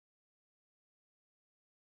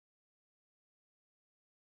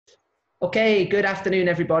Okay, good afternoon,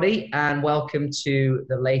 everybody, and welcome to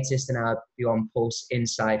the latest in our Beyond Pulse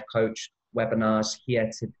Inside Coach webinars here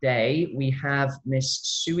today. We have Miss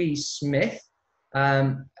Suey Smith,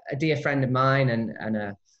 a dear friend of mine and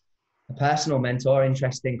a personal mentor.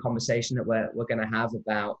 Interesting conversation that we're going to have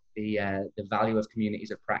about the value of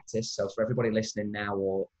communities of practice. So for everybody listening now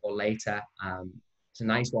or later, it's a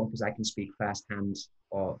nice one because I can speak firsthand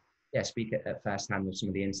speak at firsthand with some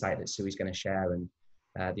of the insight that Suey's going to share and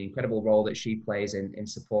the incredible role that she plays in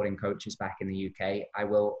supporting coaches back in the UK. I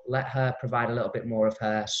will let her provide a little bit more of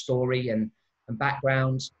her story and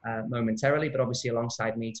background momentarily, but obviously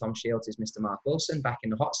alongside me, Tom Shields, is Mr. Mark Wilson back in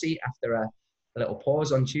the hot seat after a little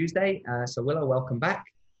pause on Tuesday. So Willow, welcome back.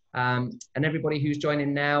 And everybody who's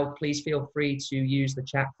joining now, please feel free to use the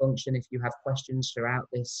chat function if you have questions throughout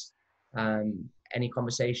this, any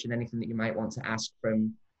conversation, anything that you might want to ask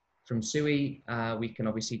from Suey. We can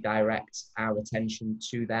obviously direct our attention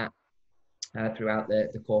to that throughout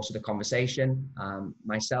the course of the conversation.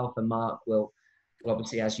 Myself and Mark will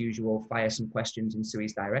obviously, as usual, fire some questions in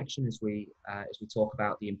Suey's direction as we talk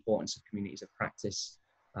about the importance of communities of practice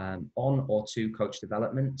on or to coach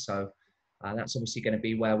development. So that's obviously going to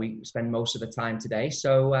be where we spend most of the time today.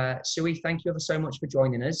 So Suey, thank you ever so much for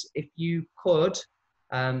joining us. If you could,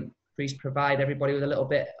 please provide everybody with a little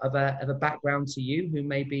bit of a background to you who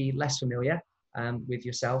may be less familiar with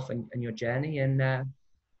yourself and your journey, and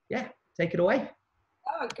take it away.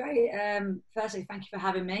 Oh, great. Firstly, thank you for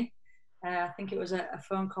having me. I think it was a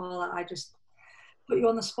phone call that I just put you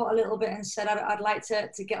on the spot a little bit and said I'd like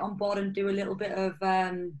to get on board and do a little bit of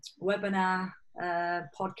webinar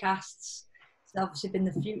podcasts. It's obviously been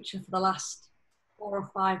the future for the last 4 or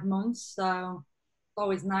 5 months, so it's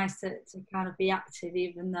always nice to kind of be active,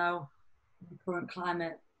 even though the current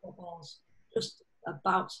climate, football's just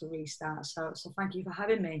about to restart. So thank you for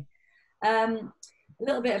having me. A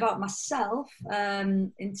little bit about myself.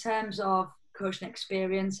 In terms of coaching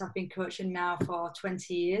experience, I've been coaching now for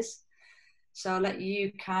 20 years. So I'll let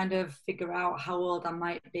you kind of figure out how old I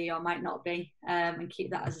might be or might not be, and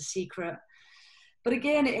keep that as a secret. But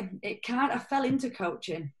again, I fell into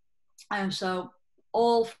coaching. So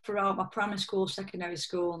all throughout my primary school, secondary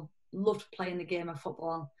school, loved playing the game of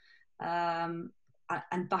football. And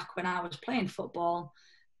back when I was playing football,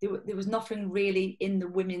 there was nothing really in the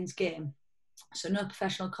women's game. So no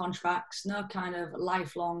professional contracts, no kind of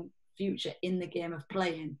lifelong future in the game of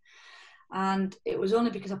playing. And it was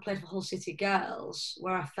only because I played for Hull City Girls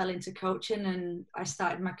where I fell into coaching, and I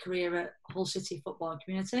started my career at Hull City Football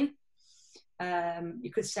Community.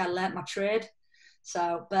 You could say I learnt my trade.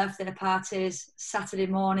 So birthday parties, Saturday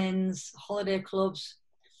mornings, holiday clubs,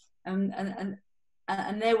 and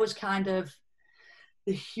there was kind of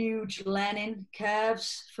the huge learning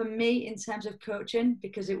curves for me in terms of coaching,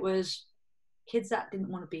 because it was kids that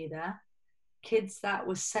didn't want to be there, kids that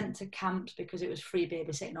were sent to camps because it was free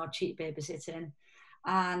babysitting or cheap babysitting,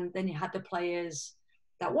 and then you had the players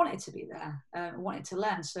that wanted to be there, wanted to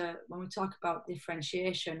learn. So when we talk about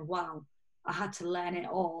differentiation, wow, I had to learn it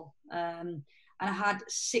all. And I had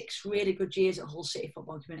 6 really good years at Hull City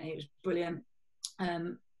Football Community. It was brilliant.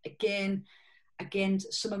 Again,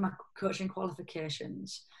 some of my coaching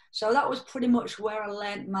qualifications. So that was pretty much where I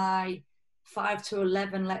learnt my 5 to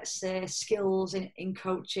 11, let's say, skills in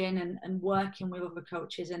coaching and working with other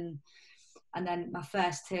coaches, and then my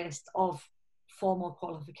first taste of formal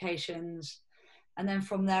qualifications. And then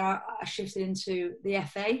from there, I shifted into the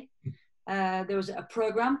FA. There was a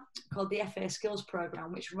program called the FA Skills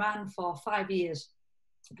Program, which ran for 5 years,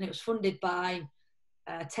 and it was funded by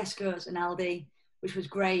Tesco's and Aldi, which was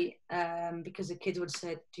great, because the kids would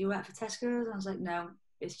say, "Do you work for Tesco's?" And I was like, "No,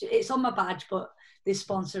 it's on my badge, but they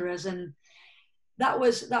sponsor us." And that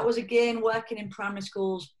was again working in primary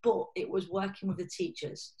schools, but it was working with the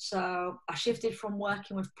teachers. So I shifted from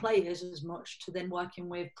working with players as much to then working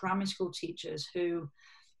with primary school teachers who,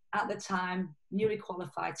 at the time, newly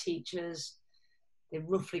qualified teachers. They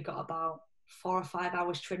roughly got about 4 or 5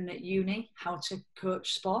 hours training at uni how to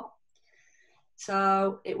coach sport.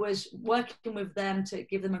 So it was working with them to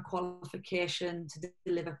give them a qualification to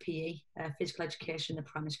deliver PE, physical education in the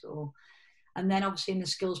primary school. And then obviously in the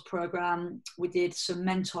skills program, we did some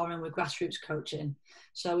mentoring with grassroots coaching.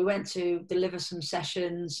 So we went to deliver some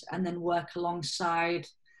sessions and then work alongside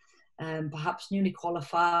perhaps newly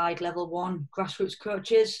qualified level 1 grassroots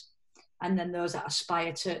coaches, and then those that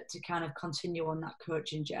aspire to kind of continue on that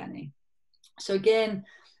coaching journey. So again,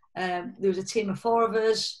 there was a team of 4 of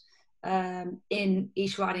us in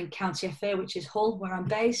East Riding County FA, which is Hull, where I'm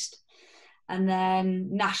based. And then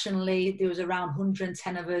nationally, there was around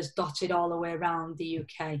 110 of us dotted all the way around the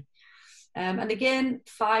UK. And again,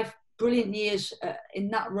 5 brilliant years in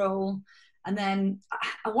that role. And then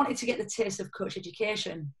I wanted to get the taste of coach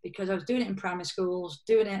education because I was doing it in primary schools,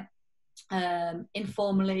 doing it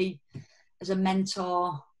informally as a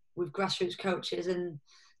mentor with grassroots coaches, and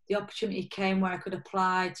the opportunity came where I could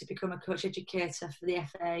apply to become a coach educator for the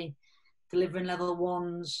FA, delivering level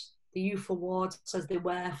ones, the youth awards as they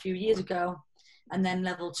were a few years ago, and then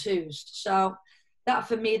level twos. So that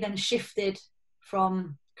for me then shifted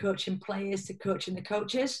from coaching players to coaching the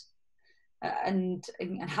coaches, and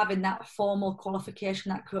having that formal qualification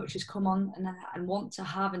that coaches come on and want to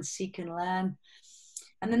have and seek and learn.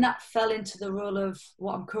 And then that fell into the role of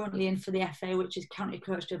what I'm currently in for the FA, which is county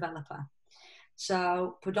coach developer.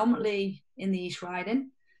 So predominantly in the East Riding,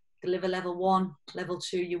 deliver level 1, level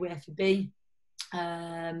 2 UEFA B.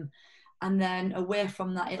 And then away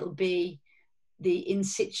from that, it'll be the in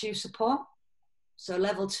situ support. So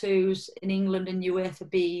level 2s in England and UEFA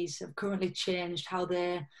Bs have currently changed how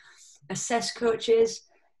they assess coaches,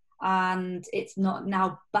 and it's not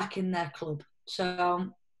now back in their club. So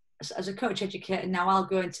as a coach educator, now I'll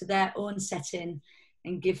go into their own setting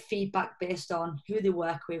and give feedback based on who they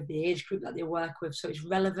work with, the age group that they work with. So it's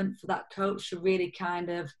relevant for that coach to really kind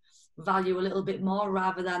of value a little bit more,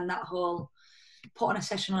 rather than that whole put on a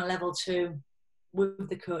session on a level 2 with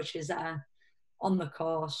the coaches that are on the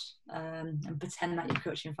course, and pretend that you're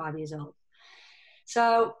coaching 5 years old.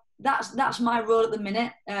 So that's my role at the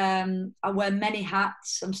minute. I wear many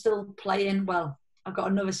hats. I'm still playing. Well, I've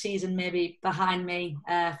got another season maybe behind me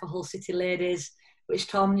for Hull City Ladies, which,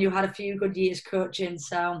 Tom, you had a few good years coaching,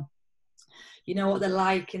 so you know what they're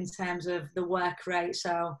like in terms of the work rate.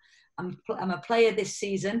 So I'm a player this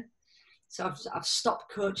season, so I've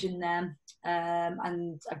stopped coaching them,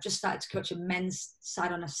 and I've just started to coach a men's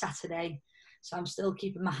side on a Saturday. So I'm still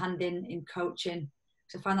keeping my hand in coaching,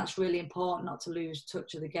 because I find that's really important, not to lose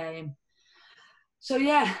touch of the game. So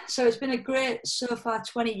yeah, so it's been a great so far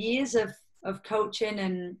 20 years of coaching,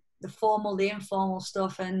 and the formal, the informal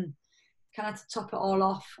stuff. And kind of to top it all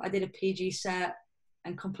off, I did a PG cert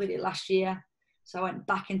and completed it last year. So I went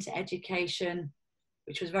back into education,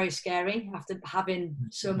 which was very scary after having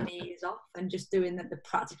so many years off and just doing the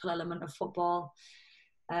practical element of football.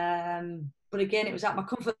 But again, it was at my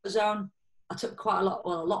comfort zone. I took quite a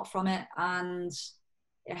lot from it, and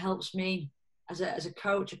it helps me as a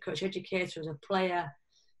coach educator, as a player,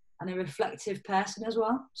 and a reflective person as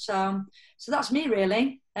well. So that's me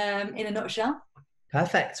really, in a nutshell.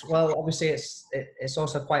 Perfect. Well, obviously it's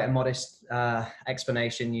also quite a modest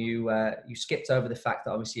explanation. You skipped over the fact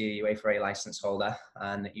that obviously you're a UEFA license holder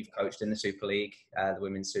and that you've coached in the Super League, the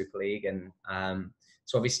Women's Super League, and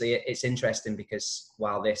so obviously it's interesting because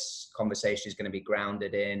while this conversation is going to be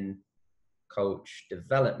grounded in coach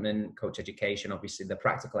development, coach education, obviously the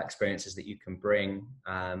practical experiences that you can bring,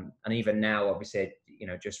 and even now, obviously,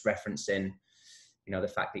 just referencing, the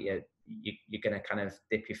fact that you're going to kind of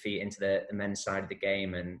dip your feet into the men's side of the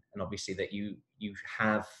game, and obviously that you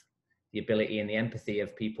have the ability and the empathy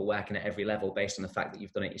of people working at every level based on the fact that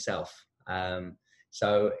you've done it yourself.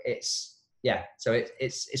 So it's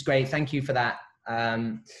great. Thank you for that.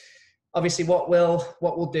 Obviously what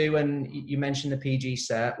we'll do, and you mentioned the PG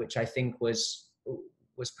cert, which I think was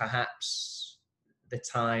perhaps the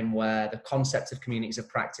time where the concept of communities of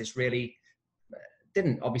practice really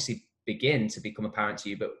didn't obviously begin to become apparent to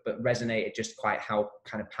you, but resonated just quite how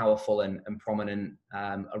kind of powerful and prominent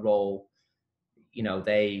a role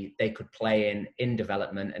they could play in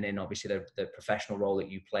development, and in obviously the professional role that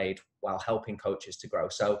you played while helping coaches to grow.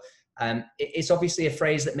 So it's obviously a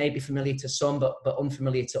phrase that may be familiar to some, but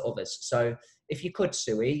unfamiliar to others. So if you could,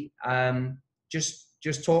 Suey,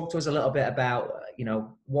 just talk to us a little bit about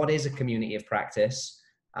what is a community of practice,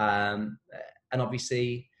 and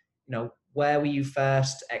obviously where were you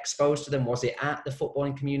first exposed to them? Was it at the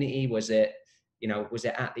footballing community? Was it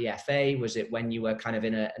at the FA? Was it when you were kind of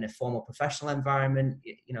in a formal professional environment?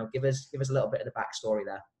 Give us a little bit of the backstory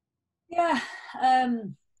there. Yeah,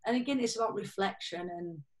 and again, it's about reflection.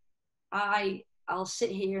 And I'll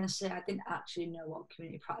sit here and say I didn't actually know what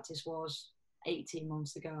community practice was 18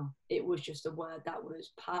 months ago. It was just a word that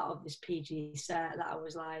was part of this PG set that I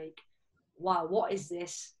was like, wow, what is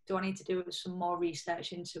this? Do I need to do some more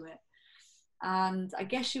research into it? And I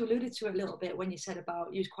guess you alluded to it a little bit when you said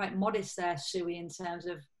about, you was quite modest there, Suey, in terms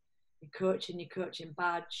of your coaching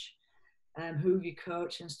badge, who you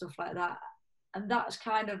coach and stuff like that. And that's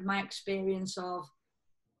kind of my experience of,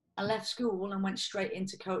 I left school and went straight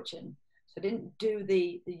into coaching. So I didn't do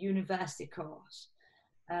the university course,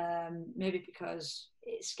 maybe because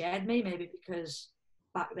it scared me, maybe because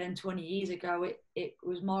back then 20 years ago, it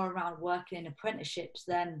was more around working in apprenticeships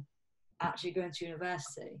than actually going to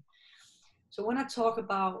university. So when I talk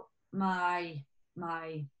about my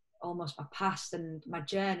almost my past and my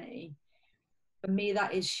journey, for me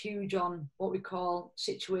that is huge on what we call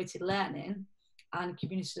situated learning and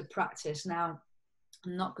communities of practice. Now,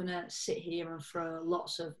 I'm not going to sit here and throw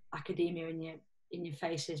lots of academia in your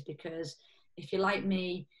faces, because if you're like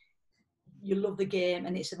me, you love the game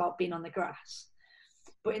and it's about being on the grass.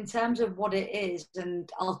 But in terms of what it is,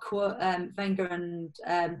 and I'll quote Wenger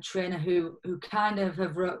and Trainer, who kind of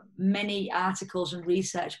have wrote many articles and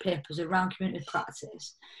research papers around community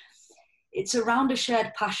practice. It's around a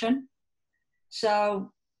shared passion.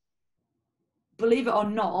 So, believe it or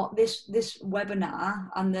not, this webinar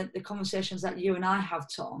and the conversations that you and I have,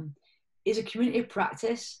 Tom, is a community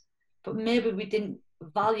practice, but maybe we didn't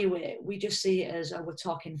value it. We just see it as, oh, we're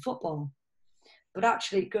talking football. But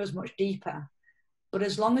actually, it goes much deeper. But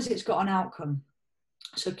as long as it's got an outcome.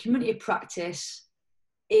 So community practice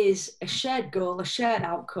is a shared goal, a shared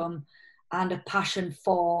outcome, and a passion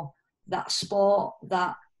for that sport,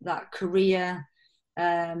 that career,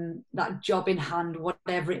 that job in hand,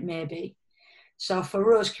 whatever it may be. So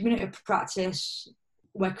for us, community practice,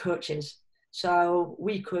 we're coaches. So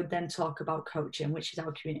we could then talk about coaching, which is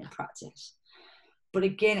our community practice. But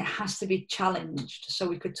again, it has to be challenged. So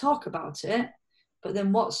we could talk about it, but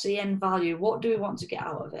then what's the end value? What do we want to get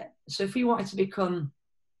out of it? So if we wanted to become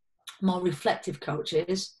more reflective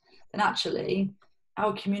coaches, then actually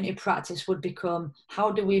our community practice would become,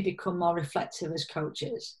 how do we become more reflective as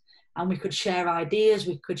coaches? And we could share ideas,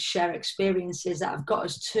 we could share experiences that have got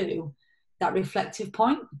us to that reflective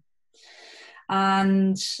point.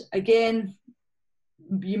 And again,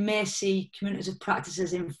 you may see communities of practice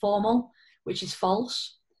as informal, which is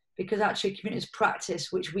false. Because actually communities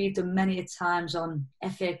practice, which we've done many a times on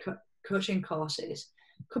FA coaching courses,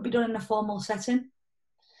 could be done in a formal setting.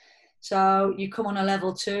 So you come on a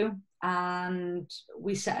level 2 and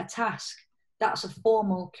we set a task. That's a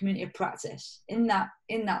formal community practice in that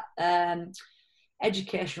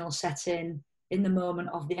educational setting in the moment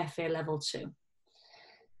of the FA level 2.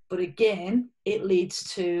 But again, it leads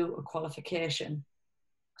to a qualification.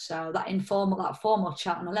 So that formal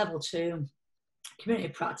chat on a level 2, community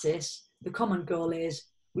practice, the common goal is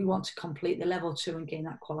we want to complete the level 2 and gain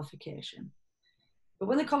that qualification. But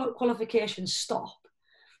when the qualifications stop,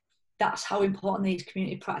 that's how important these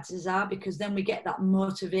community practices are, because then we get that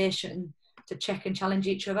motivation to check and challenge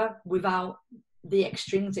each other without the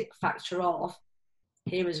extrinsic factor of,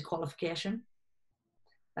 here is a qualification.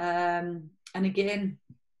 And again,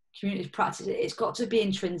 community practice, it's got to be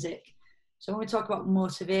intrinsic. So when we talk about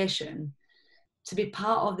motivation, to be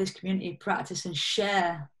part of this community practice and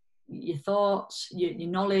share your thoughts, your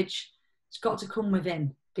knowledge, it's got to come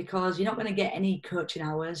within, because you're not going to get any coaching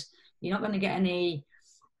hours. You're not going to get any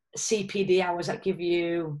CPD hours that give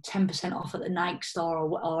you 10% off at the Nike store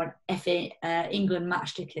or an FA England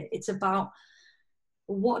match ticket. It's about,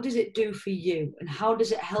 what does it do for you and how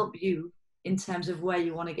does it help you in terms of where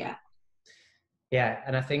you want to get? Yeah,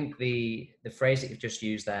 and I think the phrase that you've just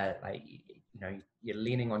used there, like, you know, you're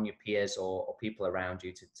leaning on your peers or people around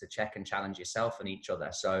you to check and challenge yourself and each other.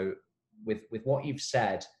 So with what you've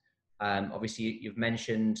said, obviously you've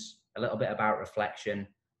mentioned a little bit about reflection.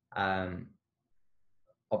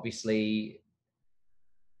 Obviously,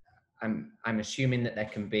 I'm assuming that there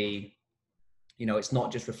can be, you know, it's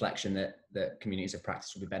not just reflection that communities of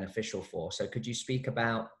practice will be beneficial for. So could you speak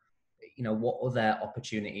about, you know, what other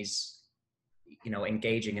opportunities, you know,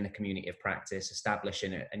 engaging in a community of practice,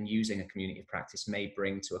 establishing it and using a community of practice may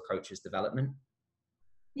bring to a coach's development?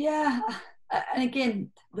 Yeah, and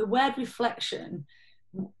again, the word reflection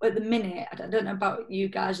at the minute, I don't know about you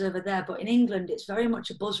guys over there, but in England, it's very much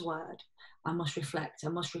a buzzword. I must reflect, I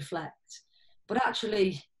must reflect. But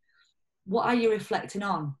actually, what are you reflecting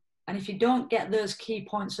on? And if you don't get those key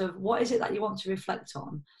points of what is it that you want to reflect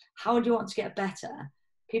on, how do you want to get better?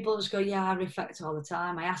 People just go, yeah, I reflect all the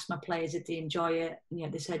time. I ask my players if they enjoy it. And yeah,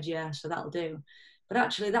 they said, yeah, so that'll do. But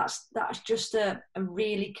actually, that's just a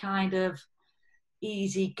really kind of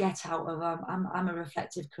easy get out of, I'm a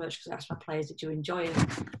reflective coach because I ask my players, did you enjoy it?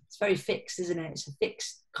 It's very fixed, isn't it? It's a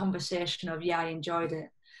fixed conversation of, yeah, I enjoyed it.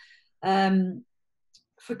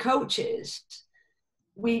 For coaches,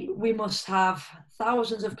 we must have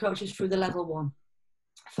thousands of coaches through the level 1,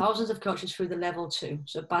 thousands of coaches through the level 2,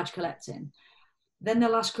 so badge collecting. Then the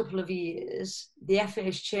last couple of years, the FA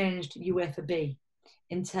has changed UEFA B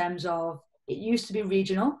in terms of, it used to be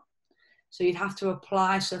regional. So you'd have to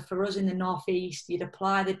apply. So for us in the Northeast, you'd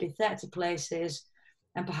apply, there'd be 30 places,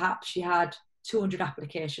 and perhaps you had 200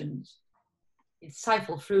 applications. You'd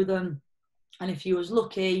cycle through them. And if you was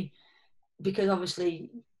lucky, because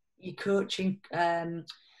obviously your coaching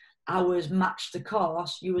hours matched the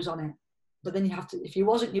course, you was on it. But then you have to, if you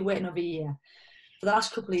wasn't, you wait another year. For the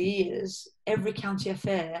last couple of years, every county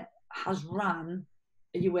FA has ran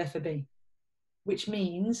a UEFA B, which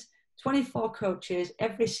means 24 coaches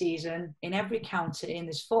every season in every county, and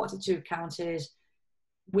there's 42 counties,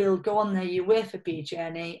 will go on their UEFA B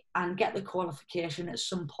journey and get the qualification at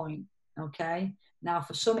some point, okay? Now,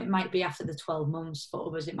 for some, it might be after the 12 months. For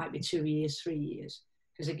others, it might be 2 years, 3 years.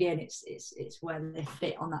 Because again, it's where they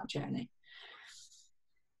fit on that journey.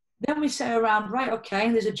 Then we say around, right,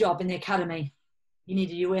 okay, there's a job in the academy. You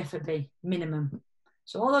need a UEFA B minimum.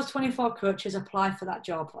 So all those 24 coaches apply for that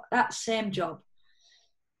job, that same job.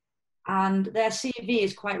 And their CV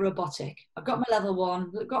is quite robotic. I've got my level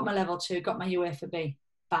 1, got my level 2, got my UEFA B.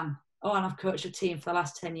 Bam. Oh, and I've coached a team for the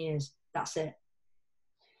last 10 years. That's it.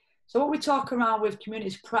 So what we talk around with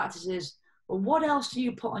community practice is, well, what else do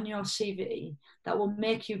you put on your CV that will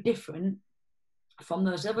make you different from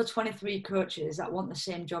those other 23 coaches that want the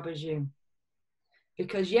same job as you?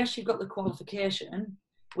 Because yes, you've got the qualification,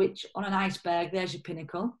 which on an iceberg, there's your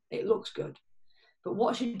pinnacle. It looks good. But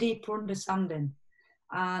what's your deeper understanding?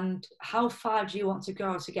 And how far do you want to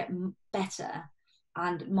go to get better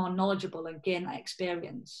and more knowledgeable and gain that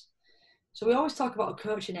experience? So we always talk about a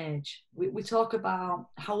coaching age. We talk about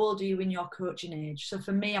how old are you in your coaching age. So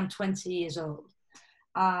for me, I'm 20 years old.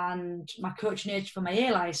 And my coaching age for my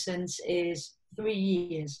A licence is 3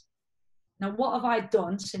 years. Now, what have I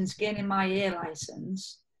done since gaining my A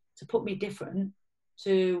licence to put me different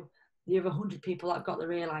to the other 100 people that got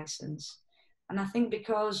their A licence? And I think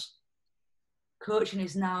because coaching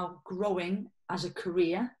is now growing as a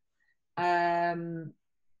career,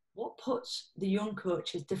 what puts the young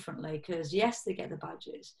coaches differently? Because yes, they get the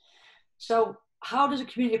badges. So how does a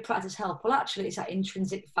community practice help? Well, actually, it's that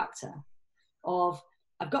intrinsic factor of,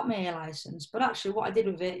 I've got my A licence, but actually what I did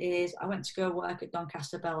with it is I went to go work at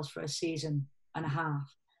Doncaster Bells for a season and a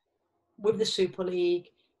half with the Super League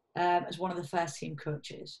as one of the first team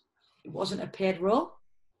coaches. It wasn't a paid role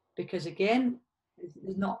because, again,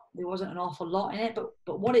 there wasn't an awful lot in it,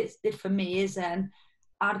 but what it did for me is then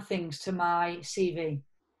add things to my CV.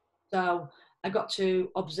 So I got to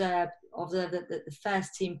observe the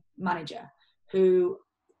first team manager who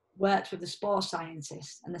worked with the sports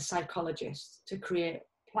scientists and the psychologists to create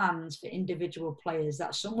plans for individual players,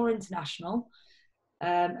 that some were international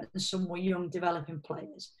and some were young developing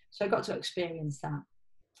players. So I got to experience that.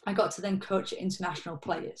 I got to then coach international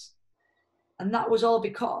players. And that was all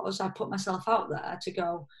because I put myself out there to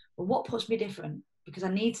go, well, what puts me different? Because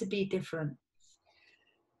I need to be different.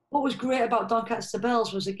 What was great about Doncaster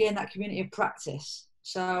Bells was, again, that community of practice.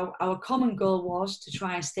 So our common goal was to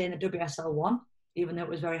try and stay in the WSL1, even though it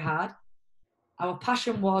was very hard. Our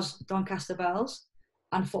passion was Doncaster Bells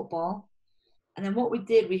and football. And then what we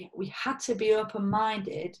did, we had to be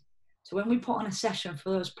open-minded to when we put on a session for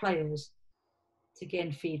those players to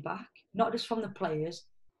gain feedback, not just from the players,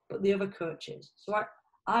 but the other coaches. So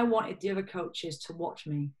I wanted the other coaches to watch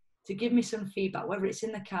me, to give me some feedback, whether it's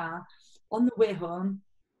in the car, on the way home,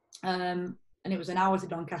 and it was an hour to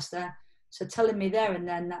Doncaster, so telling me there and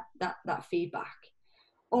then that feedback.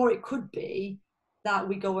 Or it could be that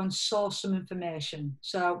we go and source some information.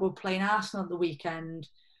 So we're playing Arsenal at the weekend.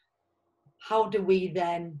 How do we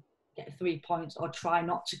then get 3 points or try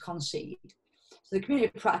not to concede? So the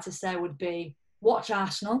community practice there would be watch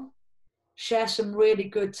Arsenal, share some really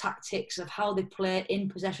good tactics of how they play in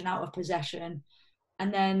possession, out of possession,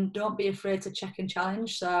 and then don't be afraid to check and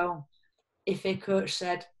challenge. So if a coach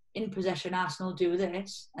said, in possession, Arsenal do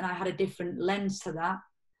this, and I had a different lens to that,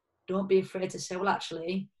 don't be afraid to say, well,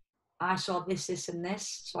 actually, I saw this, this, and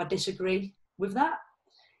this, so I disagree with that.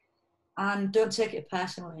 And don't take it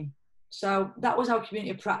personally. So that was our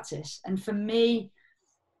community practice. And for me,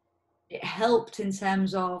 it helped in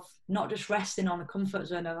terms of not just resting on a comfort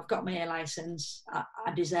zone of, I've got my A licence,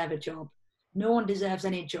 I deserve a job. No one deserves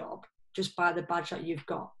any job just by the badge that you've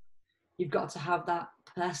got. You've got to have that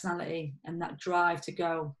personality and that drive to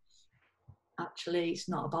go, actually, it's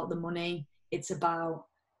not about the money. It's about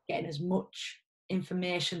getting as much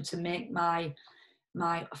information to make my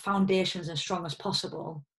foundations as strong as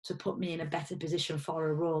possible to put me in a better position for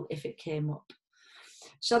a role if it came up.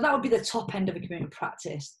 So that would be the top end of a community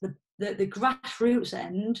practice. The grassroots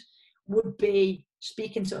end would be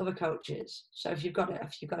speaking to other coaches. So if you've got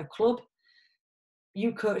a club,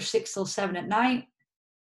 you coach 6 till 7 at night,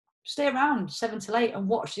 stay around 7 till 8 and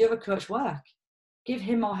watch the other coach work. Give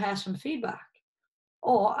him or her some feedback.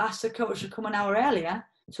 Or ask the coach to come an hour earlier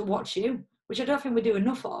to watch you, which I don't think we do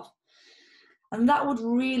enough of. And that would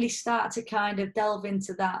really start to kind of delve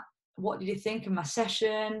into that. What did you think of my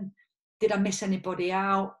session? Did I miss anybody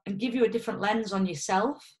out? And give you a different lens on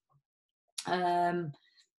yourself.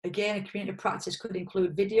 Again, a community practice could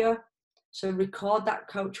include video. So record that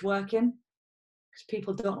coach working, because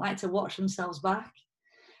people don't like to watch themselves back.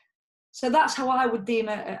 So that's how I would deem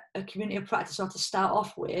a community of practice, or to start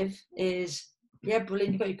off with is, yeah,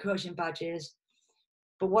 brilliant, you've got your coaching badges,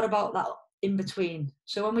 but what about that in between?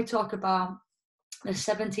 So when we talk about the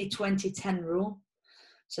 70-20-10 rule,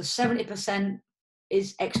 so 70%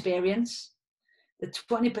 is experience, the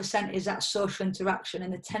 20% is that social interaction,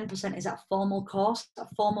 and the 10% is that formal course, that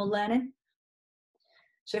formal learning.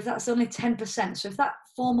 So if that's only 10%, so if that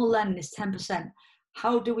formal learning is 10%,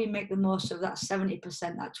 how do we make the most of that 70%,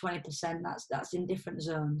 that 20% that's in different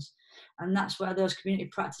zones? And that's where those community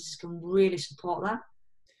practices can really support that.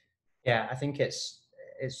 Yeah, I think it's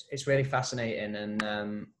really fascinating.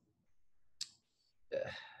 And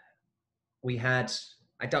we had,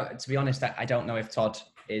 to be honest, I don't know if Todd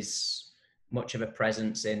is much of a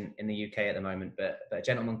presence in the UK at the moment, but a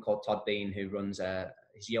gentleman called Todd Bean, who runs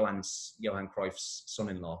he's Johan Cruyff's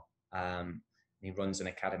son-in-law. He runs an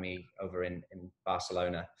academy over in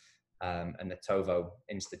Barcelona, and the Tovo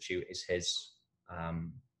Institute is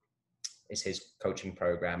his coaching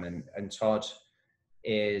program. And Todd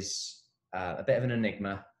is a bit of an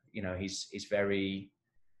enigma. You know, he's very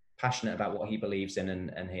passionate about what he believes in,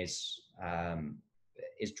 and his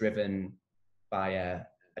is driven by a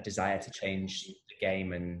desire to change the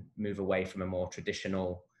game and move away from a more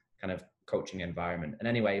traditional kind of coaching environment. And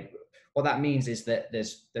anyway, what that means is that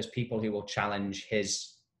there's people who will challenge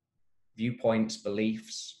his viewpoints,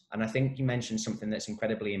 beliefs. And I think you mentioned something that's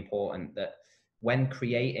incredibly important, that when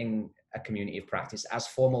creating a community of practice, as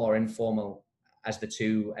formal or informal as the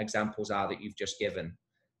two examples are that you've just given,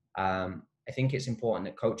 I think it's important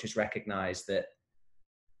that coaches recognize that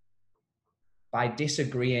by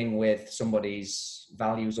disagreeing with somebody's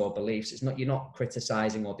values or beliefs, you're not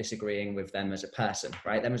criticizing or disagreeing with them as a person,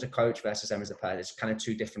 right? Them as a coach versus them as a person, it's kind of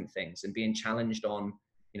two different things. And being challenged on,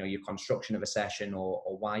 your construction of a session or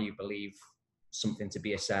why you believe something to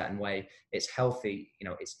be a certain way, it's healthy,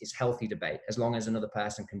 it's healthy debate, as long as another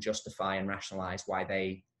person can justify and rationalize why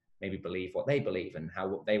they maybe believe what they believe and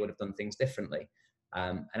how they would have done things differently.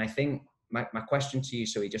 And I think my question to you,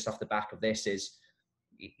 Suey, just off the back of this is,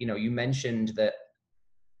 you mentioned that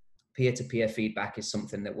peer-to-peer feedback is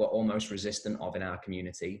something that we're almost resistant of in our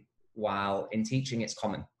community, while in teaching it's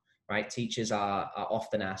common, right? Teachers are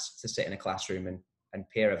often asked to sit in a classroom and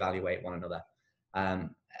peer evaluate one another.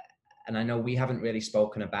 And I know we haven't really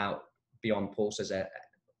spoken about Beyond Pulse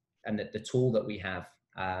and the tool that we have,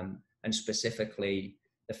 and specifically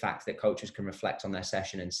the fact that coaches can reflect on their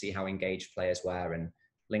session and see how engaged players were, and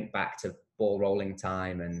link back to ball rolling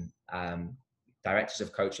time, and directors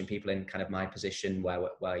of coaching, people in kind of my position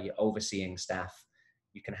where you're overseeing staff.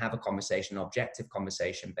 You can have a conversation, an objective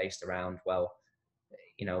conversation based around, well,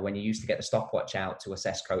 when you used to get the stopwatch out to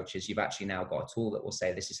assess coaches, you've actually now got a tool that will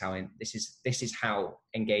say this is how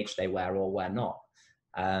engaged they were or were not.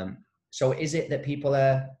 So is it that people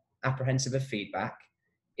are apprehensive of feedback?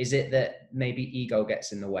 Is it that maybe ego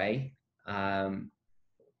gets in the way?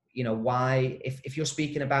 Why, if you're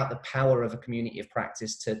speaking about the power of a community of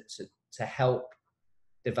practice to help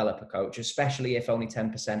develop a coach, especially if only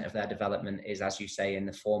 10% of their development is, as you say, in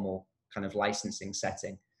the formal kind of licensing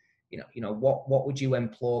setting, what would you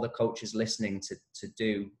implore the coaches listening to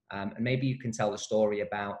do? And maybe you can tell the story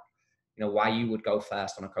about, why you would go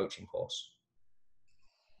first on a coaching course.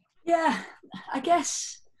 Yeah, I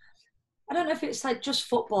guess, I don't know if it's like just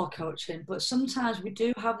football coaching, but sometimes we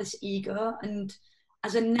do have this ego. And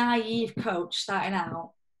as a naive coach starting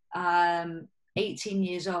out, 18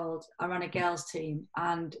 years old, I ran a girls team,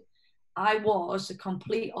 and I was the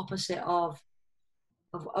complete opposite of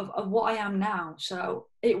what I am now. So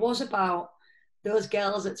it was about those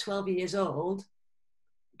girls at 12 years old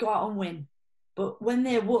go out and win. But when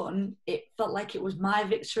they won, it felt like it was my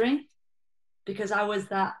victory, because I was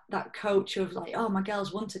that coach of like, oh, my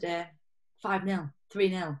girls won today, 5-0,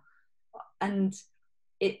 3-0. And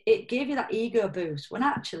it gave you that ego boost, when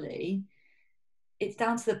actually it's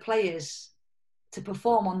down to the players to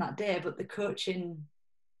perform on that day, but the coaching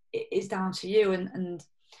is down to you. And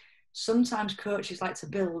sometimes coaches like to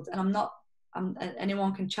build, and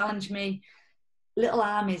anyone can challenge me, little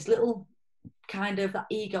armies, little kind of that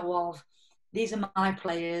ego of, these are my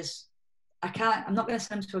players, I'm not going to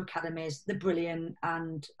send them to academies, they're brilliant,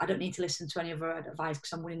 and I don't need to listen to any other advice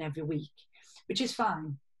because I'm winning every week, which is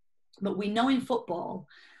fine. But we know in football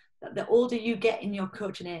that the older you get in your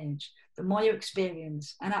coaching age, the more you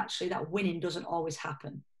experience, and actually that winning doesn't always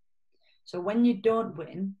happen. So when you don't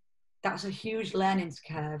win, that's a huge learning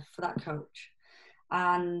curve for that coach.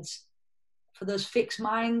 And for those fixed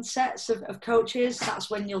mindsets of coaches, that's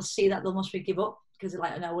when you'll see that they'll mostly give up, because they're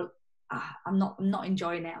like, no, well, I'm not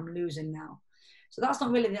enjoying it. I'm losing now. So that's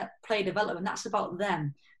not really that player development. That's about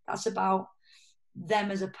them. That's about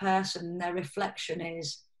them as a person. Their reflection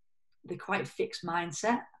is they're quite fixed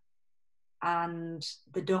mindset and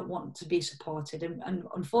they don't want to be supported. And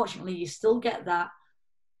unfortunately, you still get that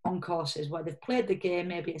on courses where they've played the game,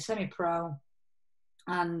 maybe a semi-pro,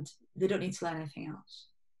 and they don't need to learn anything else.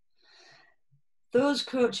 Those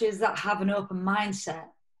coaches that have an open mindset,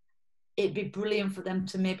 it'd be brilliant for them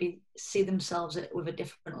to maybe see themselves with a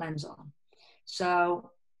different lens on.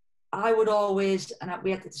 So I would always, and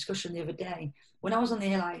we had the discussion the other day, when I was on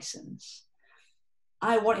the A license,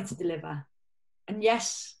 I wanted to deliver. And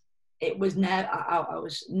yes, it was I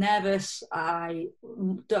was nervous. I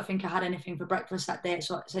don't think I had anything for breakfast that day at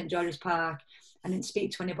St. George's Park. I didn't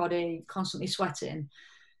speak to anybody, constantly sweating.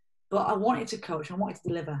 But I wanted to coach, I wanted to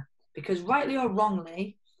deliver. Because rightly or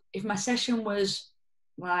wrongly, if my session was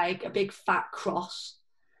like a big fat cross,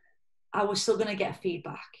 I was still going to get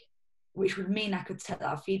feedback, which would mean I could take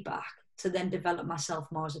that feedback to then develop myself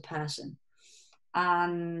more as a person.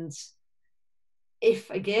 And if,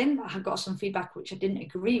 again, I had got some feedback which I didn't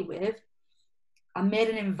agree with, I made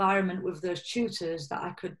an environment with those tutors that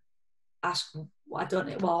I could ask,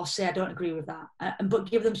 I'll say I don't agree with that, but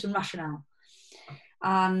give them some rationale.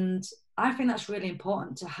 And I think that's really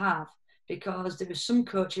important to have, because there are some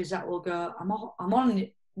coaches that will go, I'm on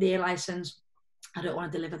the A license, I don't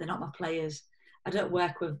want to deliver, they're not my players, I don't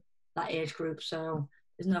work with that age group, so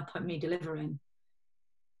there's no point in me delivering.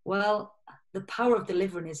 Well, the power of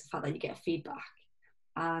delivering is the fact that you get feedback.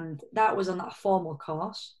 And that was on that formal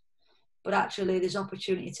course, but actually there's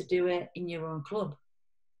opportunity to do it in your own club.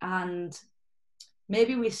 And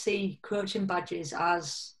maybe we see coaching badges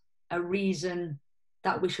as a reason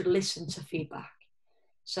that we should listen to feedback.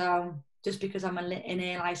 So just because I'm an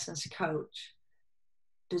A licensed coach,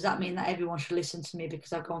 does that mean that everyone should listen to me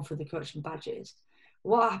because I've gone through the coaching badges?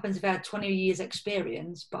 What happens if I had 20 years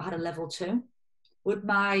experience but had a level 2? Would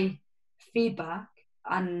my feedback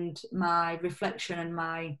and my reflection and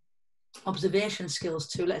my observation skills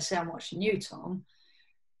to, let's say I'm watching you, Tom,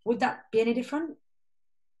 would that be any different?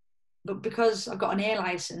 But because I've got an A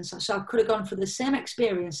license, so I could have gone through the same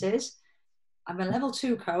experiences. I'm a level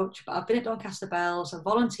 2 coach, but I've been at Doncaster Bells, I've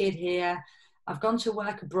volunteered here, I've gone to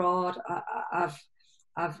work abroad,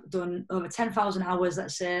 I've done over 10,000 hours,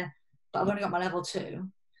 let's say, but I've only got my level 2.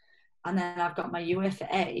 And then I've got my UEFA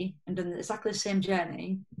A and done exactly the same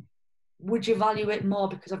journey. Would you value it more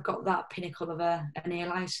because I've got that pinnacle of an A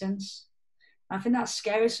license? And I think that's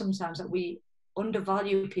scary sometimes, that we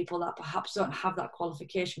undervalue people that perhaps don't have that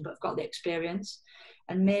qualification but have got the experience,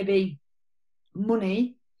 and maybe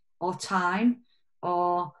money or time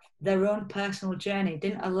or their own personal journey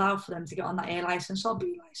didn't allow for them to get on that A license or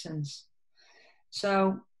B license.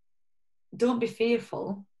 So don't be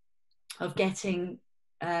fearful of getting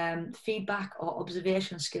feedback or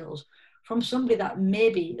observation skills from somebody that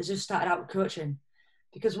maybe has just started out coaching,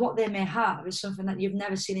 because what they may have is something that you've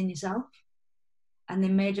never seen in yourself, and they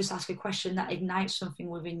may just ask a question that ignites something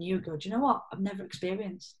within you. Go, do you know what? I've never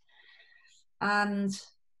experienced. And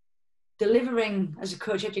delivering as a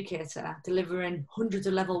coach educator, delivering hundreds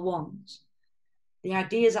of level 1s, the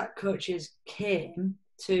ideas that coaches came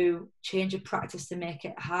to change a practice to make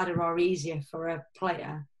it harder or easier for a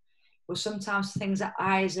player were sometimes things that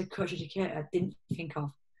I, as a coach educator, didn't think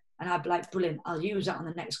of. And I'd be like, brilliant, I'll use that on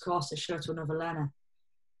the next course to show to another learner.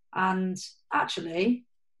 And actually,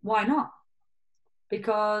 why not?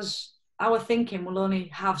 Because our thinking will only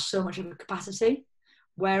have so much of a capacity.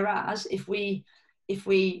 Whereas if we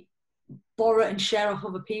borrow and share off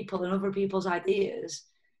other people and other people's ideas,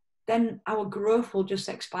 then our growth will just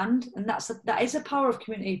expand. And that is the power of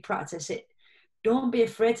community practice. Don't be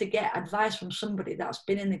afraid to get advice from somebody that's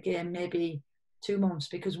been in the game maybe 2 months,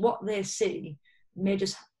 because what they see may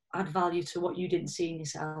just add value to what you didn't see in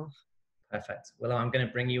yourself. Perfect. Well, I'm going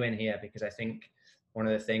to bring you in here because I think one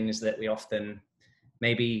of the things that we often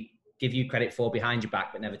maybe give you credit for behind your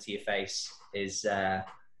back but never to your face is the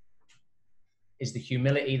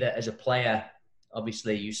humility that, as a player,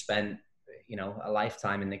 obviously you spent a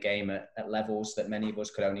lifetime in the game at levels that many of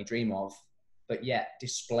us could only dream of, but yet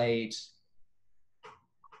displayed,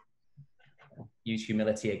 use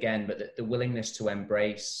humility again, but the willingness to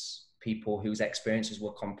embrace people whose experiences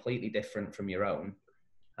were completely different from your own.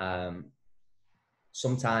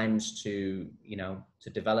 Sometimes to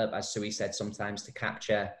develop, as Suey said, sometimes to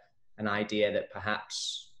capture an idea that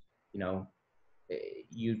perhaps,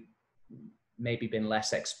 you'd maybe been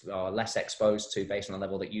less exposed to based on the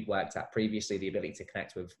level that you'd worked at previously, the ability to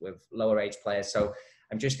connect with lower age players. So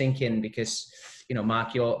I'm just thinking, because,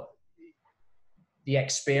 Mark, the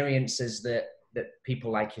experiences that that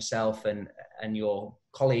people like yourself and your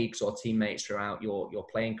colleagues or teammates throughout your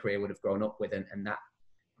playing career would have grown up with, and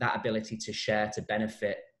that ability to share, to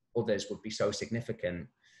benefit others would be so significant.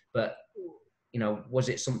 But, you know, was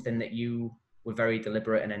it something that you were very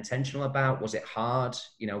deliberate and intentional about? Was it hard?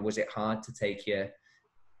 You know, was it hard to take your,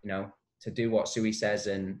 you know, to do what Suey says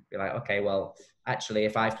and be like, okay, well, actually,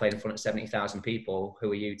 if I've played in front of 70,000 people,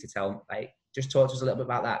 who are you to tell, like, just talk to us a little bit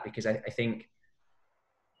about that? Because I think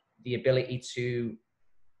the ability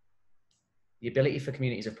for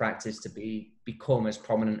communities of practice to become as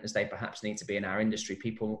prominent as they perhaps need to be in our industry,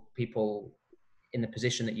 people in the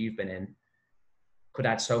position that you've been in could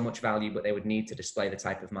add so much value, but they would need to display the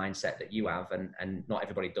type of mindset that you have, and not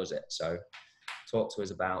everybody does it. So talk to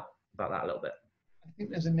us about that a little bit. I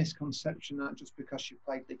think there's a misconception that just because you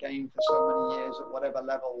played the game for so many years at whatever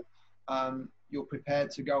level, you're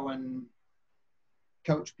prepared to go and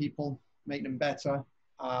coach people, make them better,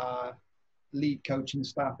 lead coaching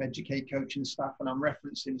staff, educate coaching staff. And I'm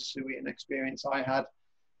referencing Suey, an experience I had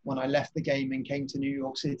when I left the game and came to New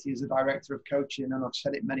York City as a director of coaching. And I've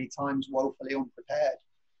said it many times, woefully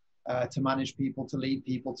unprepared to manage people, to lead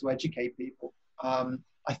people, to educate people.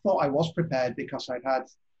 I thought I was prepared because I'd had,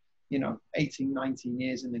 18, 19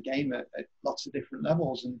 years in the game at lots of different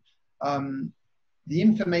levels. And the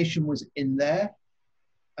information was in there.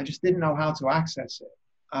 I just didn't know how to access it.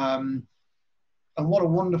 And what a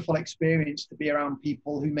wonderful experience to be around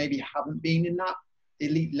people who maybe haven't been in that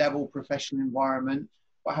elite level professional environment,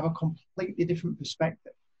 but have a completely different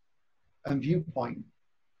perspective and viewpoint.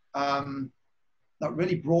 That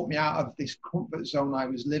really brought me out of this comfort zone I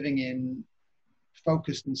was living in,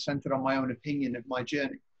 focused and centered on my own opinion of my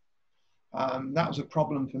journey. That was a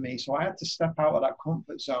problem for me. So I had to step out of that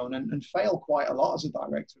comfort zone and fail quite a lot as a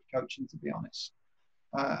director of coaching, to be honest.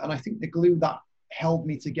 And I think the glue that held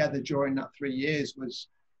me together during that 3 years was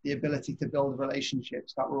the ability to build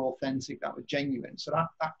relationships that were authentic, that were genuine. So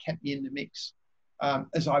that kept me in the mix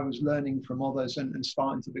as I was learning from others and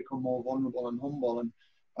starting to become more vulnerable and humble. And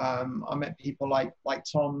I met people like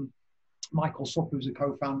Tom, Michael Supp, who's a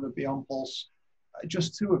co-founder of Beyond Pulse,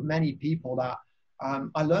 just two of many people that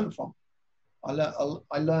I learned from.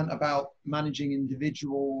 I learned about managing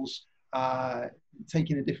individuals,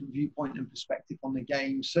 taking a different viewpoint and perspective on the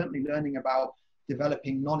game, certainly learning about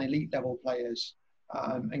developing non-elite level players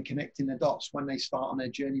and connecting the dots when they start on their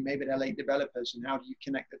journey. Maybe they're late developers, and how do you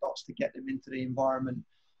connect the dots to get them into the environment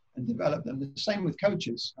and develop them? The same with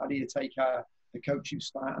coaches. How do you take a coach who's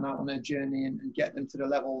starting out on their journey and get them to the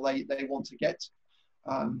level they want to get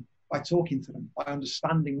by talking to them, by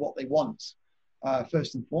understanding what they want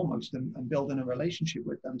first and foremost, and building a relationship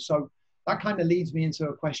with them. So that kind of leads me into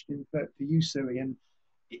a question for you, Suey. And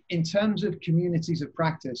in terms of communities of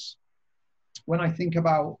practice, when I think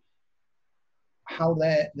about how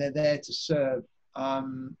they're there to serve,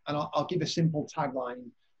 and I'll give a simple tagline.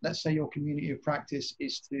 Let's say your community of practice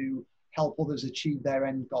is to help others achieve their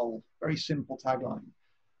end goal. Very simple tagline.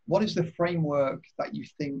 What is the framework that you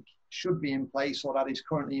think should be in place, or that is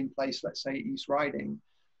currently in place, let's say at East Riding,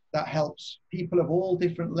 that helps people of all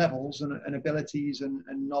different levels and abilities and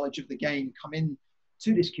knowledge of the game come in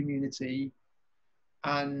to this community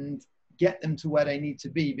and get them to where they need to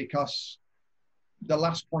be? Because the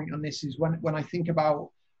last point on this is when I think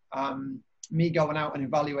about me going out and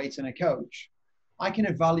evaluating a coach, I can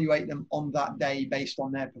evaluate them on that day based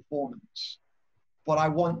on their performance. But I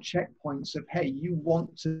want checkpoints of, hey, you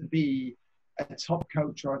want to be a top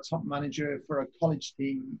coach or a top manager for a college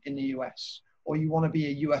team in the US, or you want to be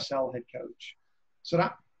a USL head coach. So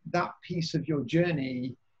that piece of your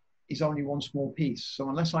journey is only one small piece. So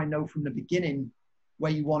unless I know from the beginning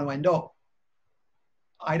where you want to end up,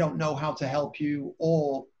 I don't know how to help you,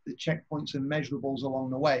 or the checkpoints and measurables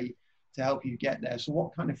along the way to help you get there. So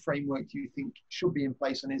what kind of framework do you think should be in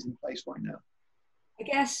place and is in place right now? I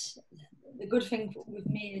guess the good thing with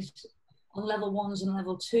me is on level 1s and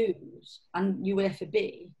level 2s and UEFA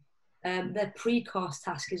B, their pre-course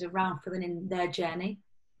task is around filling in their journey.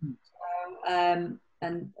 So,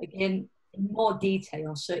 and again, in more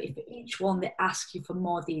detail. So if each one, they ask you for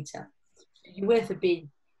more detail. UEFA B,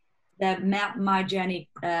 their My Journey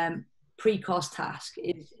pre-course task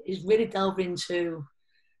is really delving into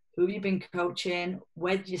who you've been coaching,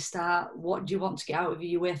 where did you start, what do you want to get out of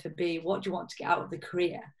your UEFA B, what do you want to get out of the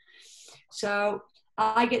career. So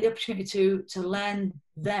I get the opportunity to learn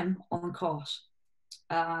them on course.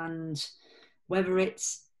 And whether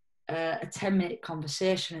it's a 10-minute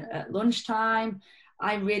conversation at lunchtime,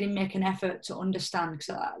 I really make an effort to understand,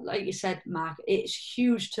 because like you said, Mark, it's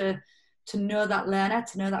huge to know that learner,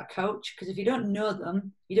 to know that coach, because if you don't know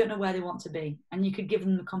them, you don't know where they want to be. And you could give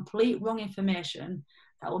them the complete wrong information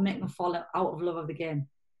that will make them fall out of love of the game.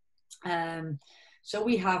 So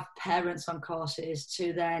we have parents on courses,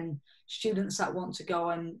 to then students that want to go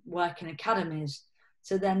and work in academies,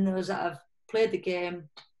 to then those that have played the game,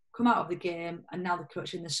 come out of the game, and now they're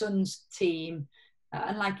coaching the Suns team.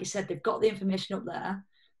 And like you said, they've got the information up there,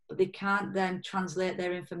 but they can't then translate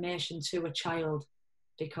their information to a child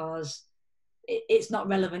because it's not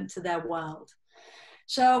relevant to their world.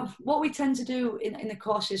 So what we tend to do in the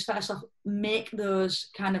courses, first off, make those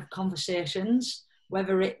kind of conversations,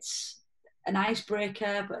 whether it's an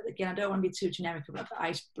icebreaker, but again, I don't want to be too generic about the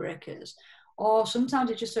icebreakers, or sometimes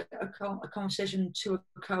it's just a conversation to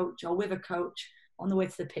a coach or with a coach on the way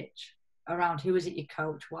to the pitch around who is it you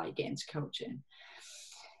coach, why you get into coaching.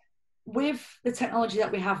 With the technology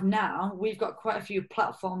that we have now, we've got quite a few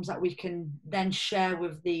platforms that we can then share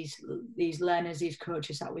with these learners, these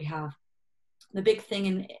coaches that we have. The big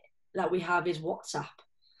thing that we have is WhatsApp.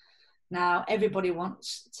 Now, everybody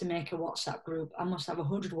wants to make a WhatsApp group. I must have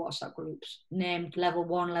 100 WhatsApp groups named level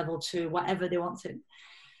 1, level 2, whatever they want to.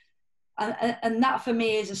 And that for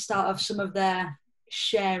me is a start of some of their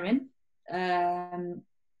sharing. And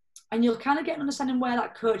you'll kind of get an understanding where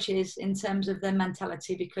that coach is in terms of their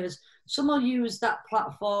mentality, because some will use that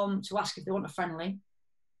platform to ask if they want a friendly.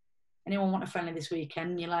 Anyone want a friendly this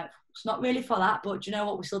weekend? You're like, it's not really for that, but do you know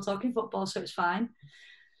what? We're still talking football, so it's fine.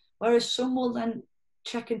 Whereas some will then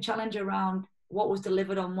check and challenge around what was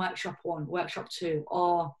delivered on workshop 1, workshop 2,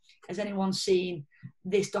 or has anyone seen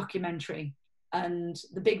this documentary? And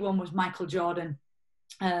the big one was Michael Jordan.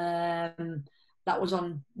 That was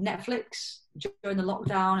on Netflix during the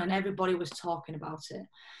lockdown, and everybody was talking about it.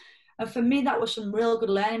 And for me, that was some real good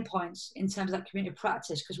learning points in terms of that community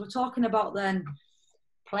practice, because we're talking about then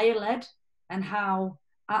player-led and how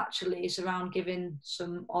actually it's around giving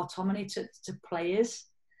some autonomy to players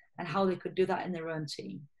and how they could do that in their own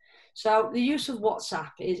team. So the use of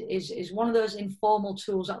WhatsApp is one of those informal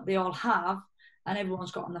tools that they all have and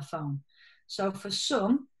everyone's got on their phone. So for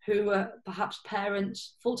some who are perhaps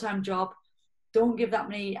parents, full-time job, don't give that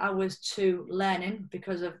many hours to learning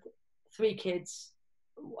because of 3 kids,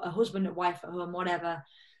 a husband and wife at home, whatever,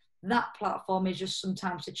 that platform is just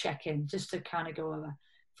sometimes to check in, just to kind of go over.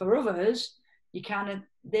 For others, you kind of,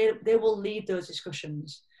 they will lead those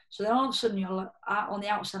discussions. So then all of a sudden you're on the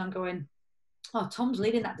outside, I'm going, oh, Tom's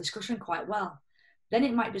leading that discussion quite well. Then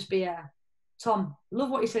it might just be Tom, love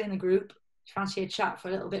what you said in the group. Fancy a chat for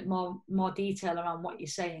a little bit more detail around what you're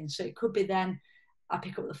saying. So it could be then I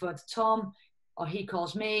pick up the phone to Tom, or he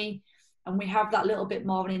calls me, and we have that little bit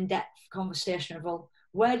more of an in-depth conversation of, well,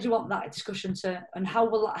 where do you want that discussion to, and how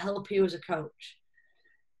will that help you as a coach?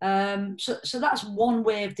 So that's one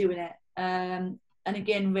way of doing it. And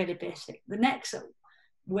again, really basic. The next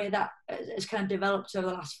way that has kind of developed over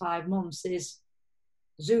the last 5 months is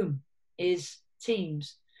Zoom, is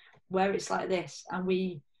Teams, where it's like this, and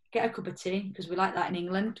we get a cup of tea, because we like that in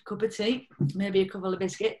England, cup of tea, maybe a couple of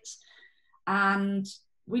biscuits, and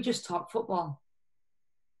we just talk football.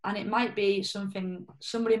 And it might be something,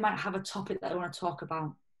 somebody might have a topic that they want to talk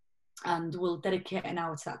about, and we'll dedicate an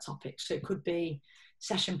hour to that topic. So it could be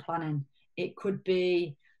session planning, it could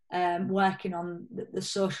be working on the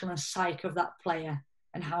social and psyche of that player,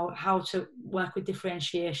 and how to work with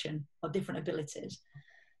differentiation or different abilities.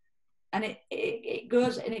 And it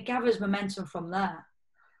goes and it gathers momentum from there.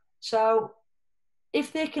 So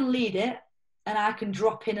if they can lead it and I can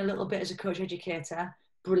drop in a little bit as a coach educator,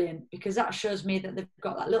 brilliant, because that shows me that they've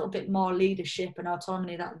got that little bit more leadership and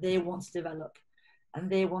autonomy that they want to develop,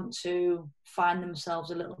 and they want to find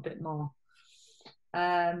themselves a little bit more.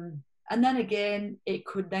 And then again, it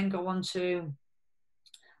could then go on to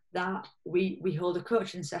that we hold a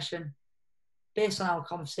coaching session based on our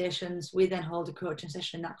conversations. We then hold a coaching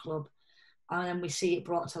session in that club, and then we see it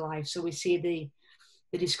brought to life. So we see the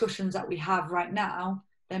discussions that we have right now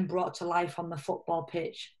then brought to life on the football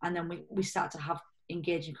pitch, and then we start to have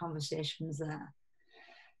engaging conversations there.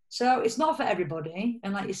 So it's not for everybody,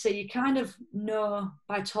 and like you say, you kind of know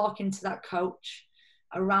by talking to that coach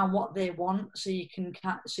around what they want, so you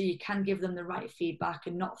can give them the right feedback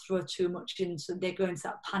and not throw too much in so they go into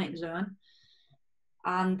that panic zone.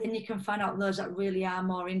 And then you can find out those that really are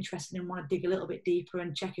more interested and want to dig a little bit deeper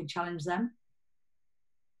and check and challenge them.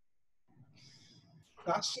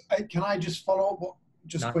 Can I just follow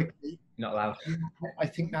up quickly? Not allowed. I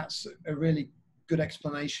think that's a really good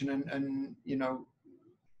explanation, and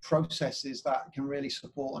processes that can really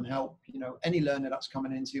support and help any learner that's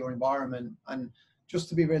coming into your environment. And just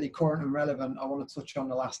to be really current and relevant, I want to touch on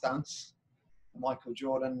The Last Dance, Michael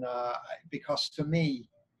Jordan, because for me,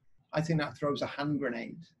 I think that throws a hand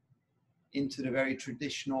grenade into the very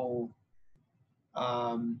traditional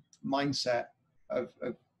mindset of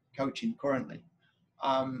coaching currently.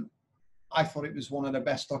 I thought it was one of the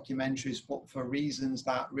best documentaries, but for reasons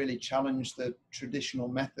that really challenged the traditional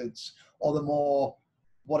methods, or the more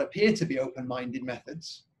what appear to be open-minded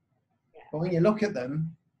methods. But when you look at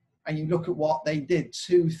them and you look at what they did,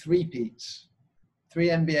 2 3-peats, 3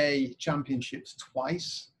 NBA championships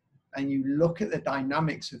twice, and you look at the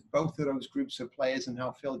dynamics of both of those groups of players and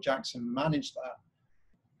how Phil Jackson managed that,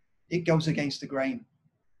 it goes against the grain.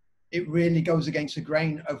 It really goes against the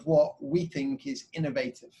grain of what we think is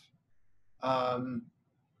innovative.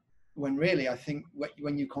 When really, I think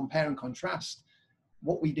when you compare and contrast,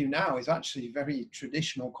 what we do now is actually very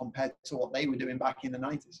traditional compared to what they were doing back in the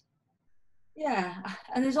 90s. Yeah,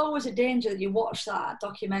 and there's always a danger that you watch that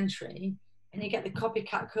documentary and you get the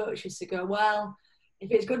copycat coaches to go, well, if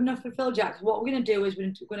it's good enough for Phil Jackson, what we're going to do is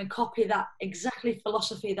we're going to copy that exactly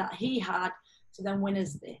philosophy that he had to then win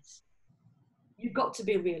as this. You've got to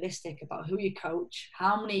be realistic about who you coach,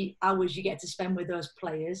 how many hours you get to spend with those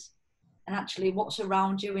players, and actually what's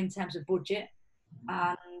around you in terms of budget.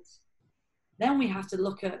 And then we have to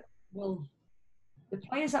look at, well, the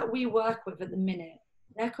players that we work with at the minute,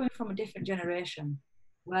 they're coming from a different generation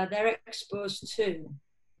where they're exposed to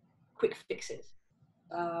quick fixes.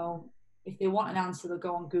 So if they want an answer, they'll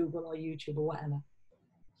go on Google or YouTube or whatever.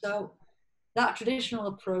 So that traditional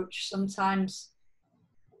approach sometimes,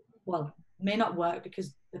 well, may not work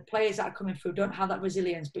because the players that are coming through don't have that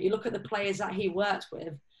resilience. But you look at the players that he worked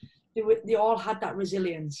with, they all had that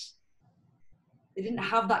resilience. They didn't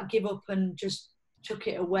have that give up and just took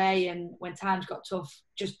it away, and when times got tough,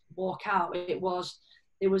 just walk out. It was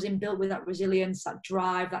inbuilt with that resilience, that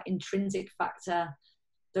drive, that intrinsic factor.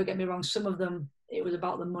 Don't get me wrong, some of them, it was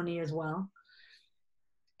about the money as well.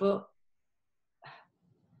 But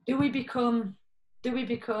do we become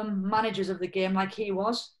managers of the game like he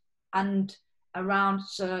was? And around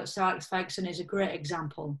Sir Alex Ferguson is a great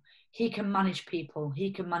example. He can manage people.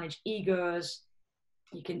 He can manage egos.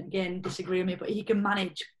 You can, again, disagree with me, but he can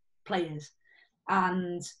manage players.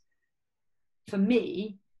 And for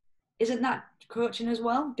me, isn't that coaching as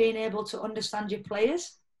well? Being able to understand your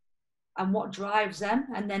players and what drives them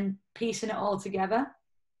and then piecing it all together.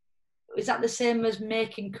 Is that the same as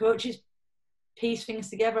making coaches piece things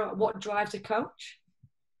together? What drives a coach?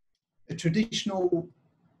 The traditional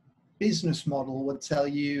business model would tell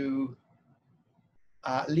you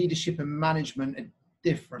leadership and management are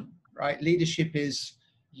different, right? Leadership is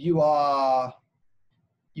you are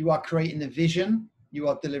creating the vision, you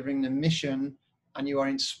are delivering the mission, and you are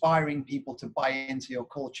inspiring people to buy into your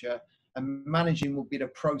culture. And managing will be the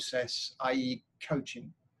process, i.e.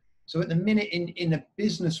 coaching. So at the minute in a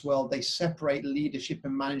business world, they separate leadership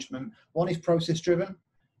and management. One is process driven,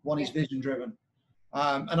 one is vision driven.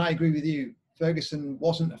 And I agree with you. Ferguson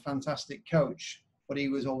wasn't a fantastic coach, but he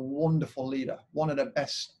was a wonderful leader, one of the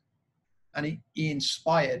best. And he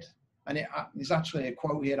inspired. And there's actually a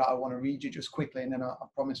quote here that I want to read you just quickly, and then I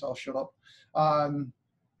promise I'll shut up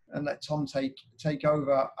and let Tom take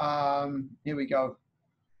over. Here we go.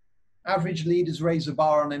 Average leaders raise the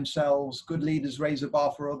bar on themselves. Good leaders raise the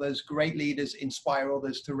bar for others. Great leaders inspire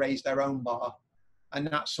others to raise their own bar. And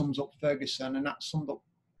that sums up Ferguson, and that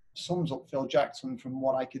sums up Phil Jackson from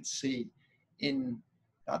what I could see in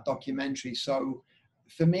that documentary. So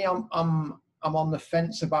for me, I'm on the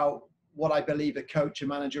fence about what I believe a coach, a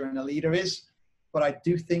manager, and a leader is. But I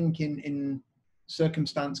do think in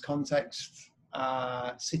circumstance, context,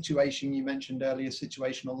 situation, you mentioned earlier,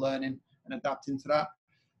 situational learning and adapting to that,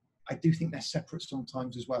 I do think they're separate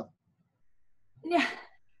sometimes as well. Yeah,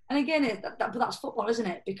 and again, but that's football, isn't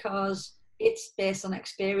it? Because it's based on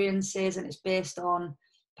experiences and it's based on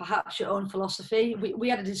perhaps your own philosophy. We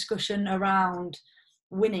had a discussion around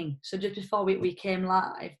winning. So just before we came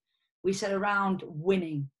live, we said around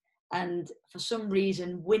winning. And for some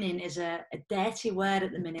reason, winning is a dirty word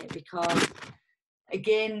at the minute because,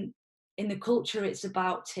 again, in the culture, it's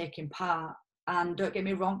about taking part. And don't get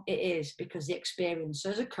me wrong, it is, because the experience.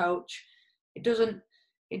 So as a coach, it doesn't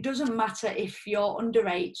matter if your under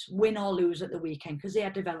eights win or lose at the weekend because they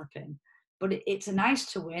are developing. But it's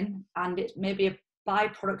nice to win, and it's maybe a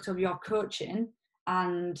byproduct of your coaching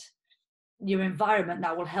and your environment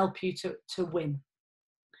that will help you to win.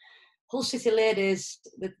 Hull City Ladies,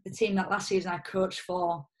 the team that last season I coached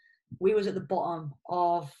for, we was at the bottom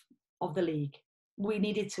of the league. We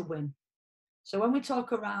needed to win. So when we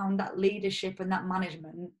talk around that leadership and that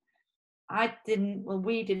management,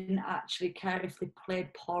 we didn't actually care if they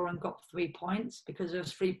played poor and got 3 points because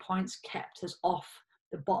those 3 points kept us off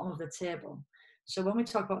the bottom of the table. So when we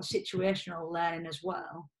talk about situational learning as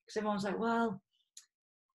well, because everyone's like, well,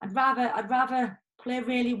 I'd rather play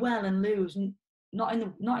really well and lose. And not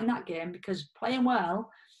in that game, because playing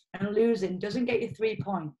well and losing doesn't get you 3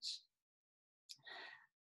 points.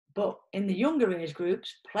 But in the younger age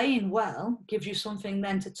groups, playing well gives you something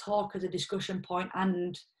then to talk as a discussion point,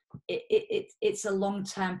 and it's a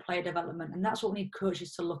long-term player development, and that's what we need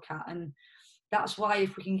coaches to look at. And that's why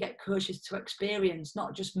if we can get coaches to experience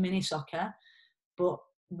not just mini soccer, but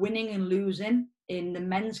winning and losing in the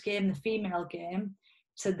men's game, the female game,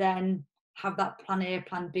 to then have that plan A,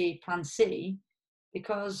 plan B, plan C,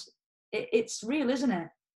 because it's real, isn't it?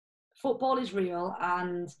 Football is real,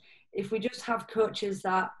 and if we just have coaches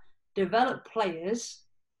that develop players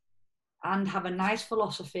and have a nice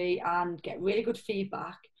philosophy and get really good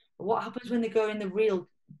feedback, what happens when they go in the real,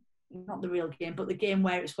 not the real game, but the game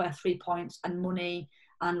where it's worth 3 points and money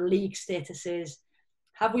and league statuses?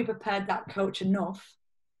 Have we prepared that coach enough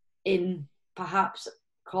in perhaps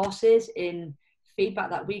courses, in feedback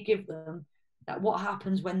that we give them, that what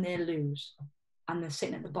happens when they lose and they're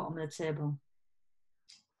sitting at the bottom of the table?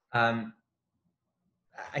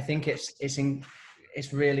 I think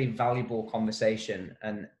it's really valuable conversation,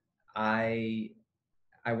 and I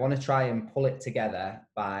want to try and pull it together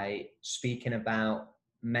by speaking about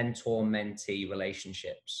mentor-mentee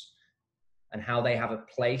relationships and how they have a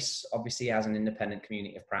place, obviously, as an independent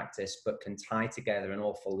community of practice, but can tie together an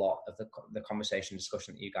awful lot of the conversation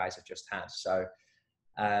discussion that you guys have just had. So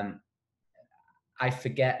I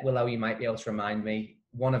forget, Willow, you might be able to remind me,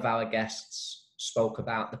 one of our guests spoke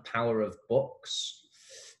about the power of books,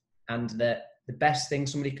 and that the best thing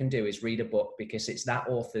somebody can do is read a book, because it's that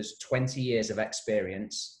author's 20 years of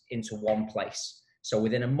experience into one place. So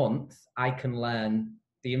within a month, I can learn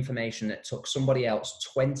the information that took somebody else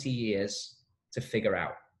 20 years to figure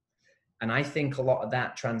out. And I think a lot of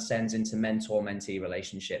that transcends into mentor-mentee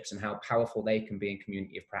relationships and how powerful they can be in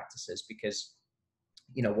community of practices, because,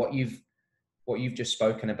 you know, what you've just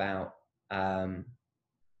spoken about,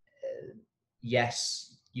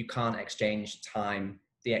 yes, you can't exchange time,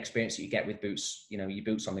 the experience that you get with boots, you know, your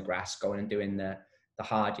boots on the grass, going and doing the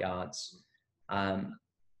hard yards.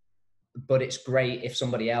 But it's great if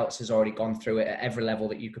somebody else has already gone through it at every level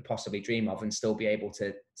that you could possibly dream of, and still be able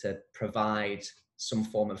to provide some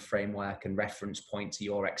form of framework and reference point to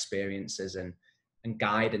your experiences and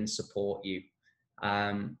guide and support you.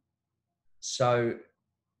 So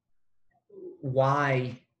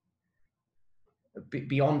why,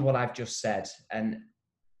 beyond what I've just said, and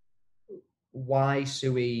why,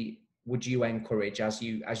 Suey, would you encourage, as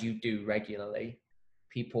you do regularly,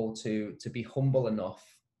 people to be humble enough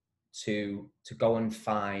to go and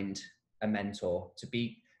find a mentor, to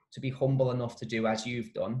be humble enough to do as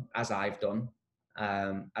you've done, as I've done,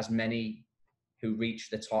 as many who reach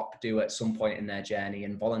the top do at some point in their journey,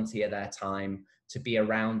 and volunteer their time to be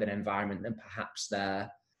around an environment that perhaps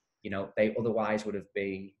they otherwise would have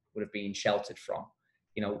been sheltered from.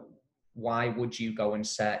 You know, why would you go and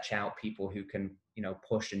search out people who can, you know,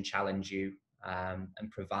 push and challenge you,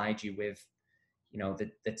 and provide you with, you know,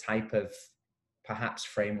 the type of perhaps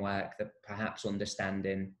framework, that perhaps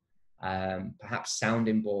understanding, perhaps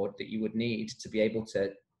sounding board that you would need to be able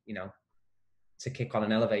to, you know, to kick on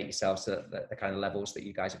and elevate yourselves to the kind of levels that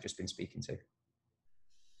you guys have just been speaking to?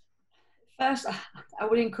 First, I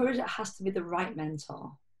would encourage it has to be the right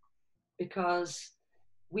mentor, because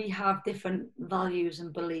we have different values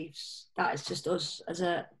and beliefs. That is just us as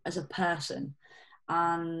a person,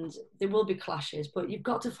 and there will be clashes, but you've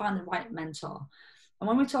got to find the right mentor. And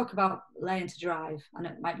when we talk about learning to drive, and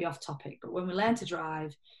it might be off topic, but when we learn to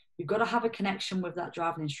drive, you've got to have a connection with that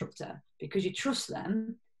driving instructor, because you trust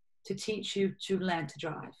them to teach you to learn to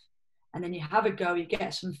drive. And then you have a go, you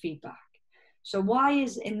get some feedback. So why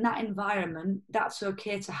is in that environment, that's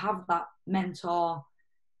okay to have that mentor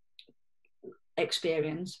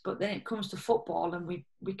experience, but then it comes to football and we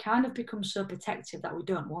kind of become so protective that we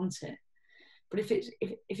don't want it. But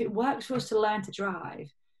if it works for us to learn to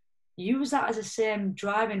drive, use that as a same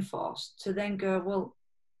driving force to then go, well,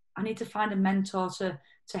 I need to find a mentor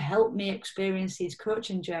to help me experience these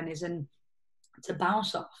coaching journeys and to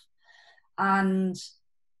bounce off. And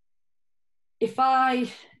if I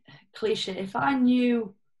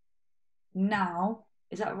knew now,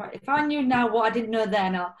 is that right? If I knew now what I didn't know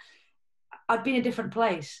then, I'd be in a different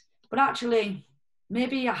place. But actually,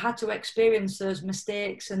 maybe I had to experience those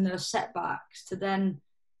mistakes and those setbacks to then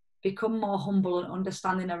become more humble and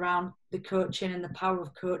understanding around the coaching and the power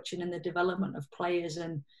of coaching and the development of players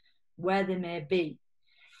and where they may be.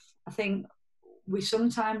 I think we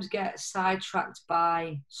sometimes get sidetracked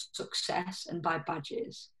by success and by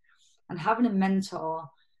badges. And having a mentor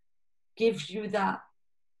gives you that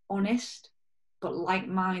honest but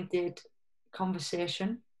like-minded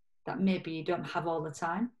conversation that maybe you don't have all the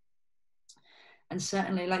time. And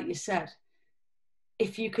certainly, like you said,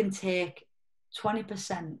 if you can take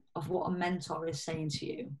 20% of what a mentor is saying to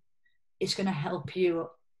you, it's going to help you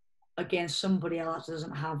against somebody else that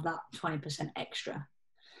doesn't have that 20% extra.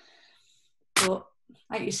 But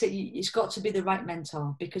like you said, it's got to be the right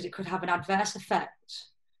mentor, because it could have an adverse effect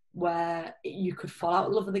where you could fall out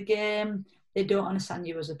of love with the game. They don't understand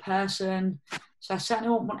you as a person. So I certainly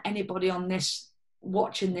won't want anybody on this,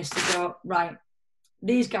 watching this, to go, right,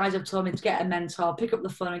 these guys have told me to get a mentor, pick up the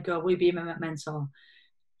phone and go, will you be my mentor?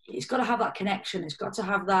 It's got to have that connection. It's got to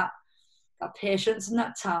have that patience and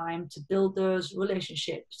that time to build those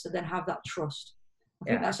relationships, to then have that trust. I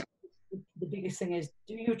think that's the biggest thing, is,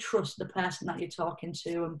 do you trust the person that you're talking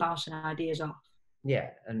to and bouncing ideas off? Yeah,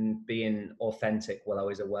 and being authentic, well,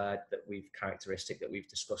 always a word that characteristic that we've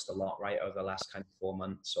discussed a lot, right, over the last kind of 4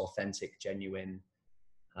 months. Authentic, genuine,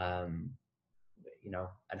 you know,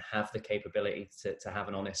 and have the capability to have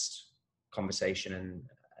an honest conversation,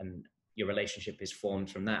 and your relationship is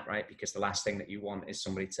formed from that, right? Because the last thing that you want is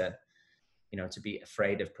somebody to, you know, to be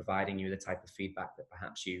afraid of providing you the type of feedback that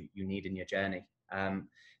perhaps you need in your journey.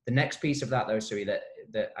 The next piece of that, though, Suey,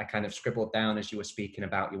 that I kind of scribbled down as you were speaking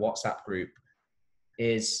about your WhatsApp group,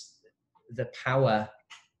 is the power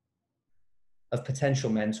of potential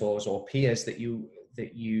mentors or peers that your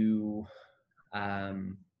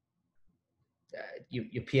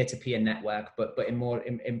peer-to-peer network, but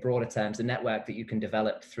in broader terms, the network that you can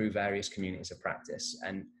develop through various communities of practice.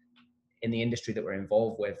 And in the industry that we're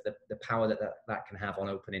involved with, the power that can have on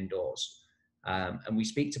opening doors. And we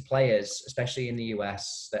speak to players, especially in the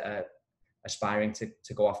US, that are aspiring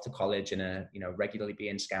to go off to college and are, you know, regularly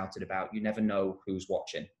being scouted about. You never know who's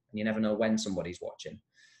watching, and you never know when somebody's watching.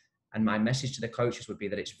 And my message to the coaches would be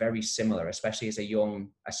that it's very similar, especially as a young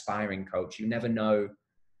aspiring coach. You never know,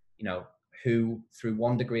 you know, who through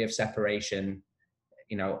one degree of separation,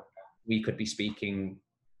 you know, we could be speaking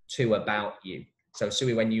to about you. So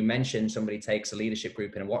Suey, when you mentioned somebody takes a leadership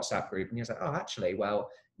group in a WhatsApp group, and you're like, oh, actually, well,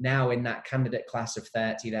 now in that candidate class of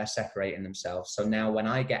 30, they're separating themselves. So now when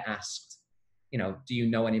I get asked, you know, do you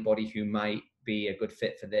know anybody who might be a good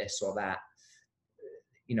fit for this or that?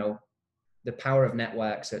 You know, the power of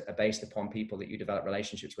networks are based upon people that you develop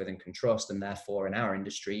relationships with and can trust. And therefore, in our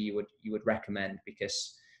industry, you would recommend,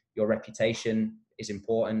 because your reputation is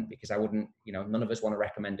important. Because I wouldn't, you know, none of us want to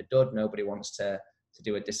recommend a dud. Nobody wants to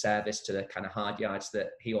do a disservice to the kind of hard yards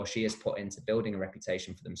that he or she has put into building a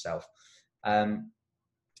reputation for themselves.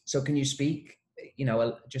 So can you speak, you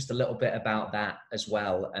know, just a little bit about that as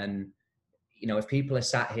well? And, you know, if people are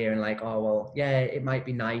sat here and like, oh, well, yeah, it might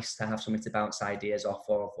be nice to have something to bounce ideas off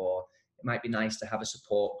of, or it might be nice to have a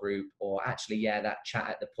support group, or actually, yeah, that chat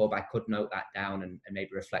at the pub, I could note that down and maybe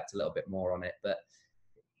reflect a little bit more on it. But,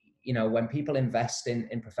 you know, when people invest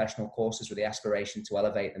in professional courses with the aspiration to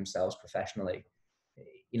elevate themselves professionally,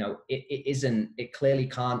 you know, it clearly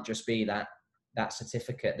can't just be that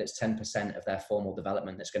certificate that's 10% of their formal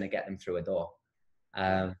development that's going to get them through a door.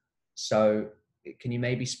 So can you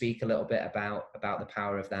maybe speak a little bit about the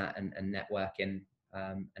power of that and networking,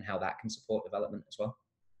 and how that can support development as well?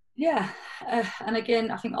 Yeah, and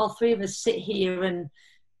again, I think all three of us sit here and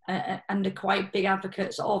are quite big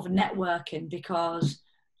advocates of networking, because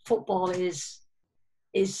football is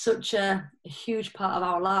such a huge part of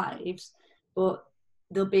our lives. But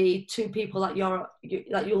there'll be two people that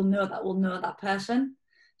you'll know that will know that person.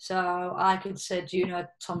 So I could say, do you know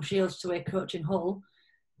Tom Shields to a coach in Hull?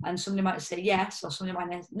 And somebody might say yes, or somebody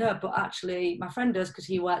might say no, but actually my friend does because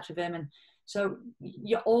he worked with him. And so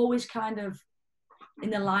you're always kind of in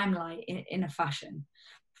the limelight in a fashion.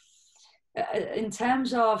 In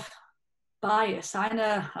terms of bias, I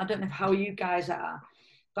don't know how you guys are,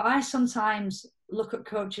 but I sometimes look at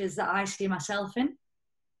coaches that I see myself in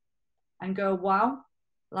and go, wow,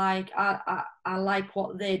 like I like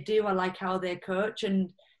what they do, I like how they coach,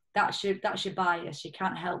 and that's your bias. You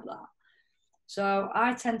can't help that. So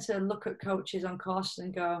I tend to look at coaches on courses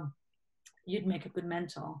and go, you'd make a good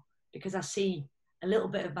mentor, because I see a little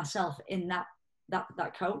bit of myself in that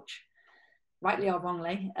coach, rightly or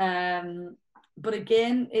wrongly. But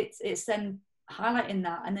again, it's then highlighting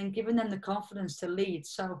that and then giving them the confidence to lead.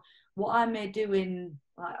 So what I may do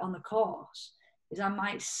on the course is I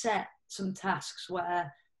might set some tasks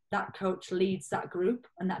where that coach leads that group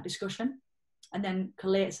and that discussion, and then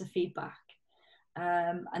collates the feedback.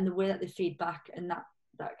 And the way that they feedback and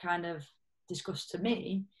that kind of discuss to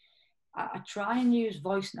me, I try and use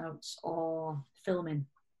voice notes or filming,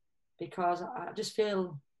 because I just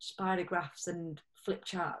feel spider graphs and flip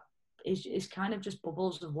chart is kind of just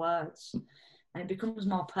bubbles of words, and it becomes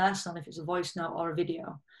more personal if it's a voice note or a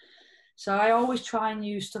video. So I always try and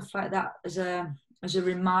use stuff like that as a as a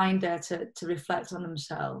reminder to reflect on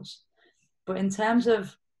themselves. But in terms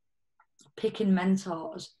of picking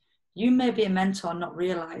mentors, you may be a mentor and not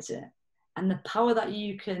realize it. And the power that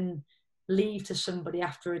you can leave to somebody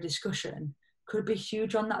after a discussion could be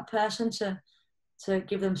huge on that person to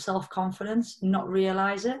give them self-confidence, not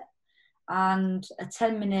realize it. And a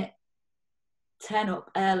 10-minute turn up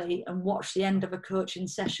early and watch the end of a coaching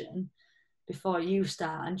session before you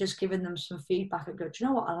start and just giving them some feedback and go, do you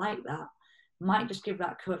know what, I like that, might just give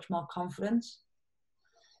that coach more confidence.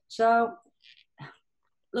 So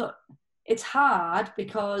look, it's hard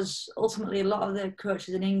because ultimately a lot of the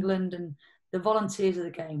coaches in England and the volunteers of the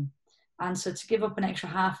game, and so to give up an extra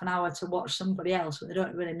half an hour to watch somebody else when they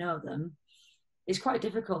don't really know them is quite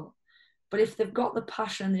difficult. But if they've got the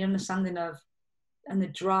passion, the understanding of, and the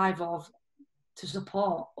drive of to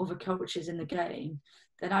support other coaches in the game,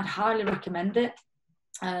 then I'd highly recommend it.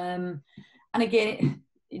 And again,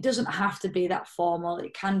 it doesn't have to be that formal.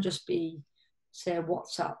 It can just be, say,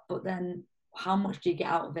 WhatsApp, but then how much do you get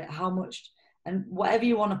out of it? How much, and whatever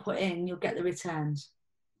you want to put in, you'll get the returns.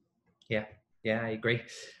 Yeah, I agree.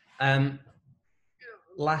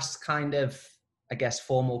 Last kind of, I guess,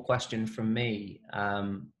 formal question from me.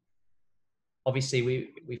 Obviously,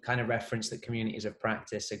 we've kind of referenced that communities of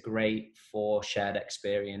practice are great for shared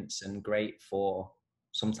experience and great for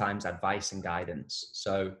sometimes advice and guidance.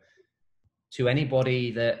 So to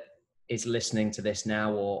anybody that is listening to this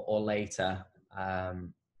now or later,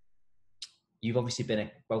 you've obviously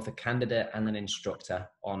been both a candidate and an instructor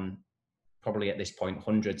on probably at this point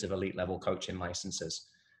hundreds of elite level coaching licenses.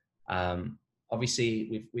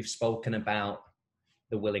 Obviously, we've spoken about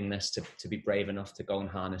the willingness to be brave enough to go and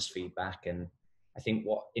harness feedback. And I think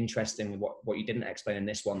what you didn't explain in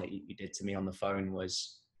this one that you did to me on the phone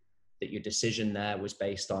was that your decision there was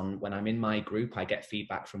based on, when I'm in my group, I get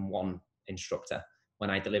feedback from one instructor. When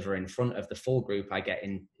I deliver in front of the full group, I get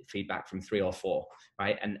in feedback from 3 or 4,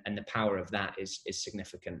 right? And the power of that is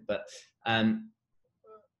significant. But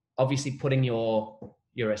obviously putting your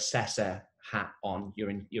assessor hat on,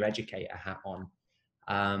 your educator hat on,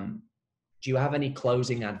 do you have any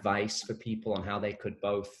closing advice for people on how they could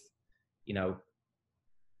both,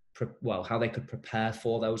 how they could prepare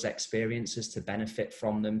for those experiences to benefit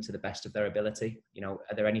from them to the best of their ability? Are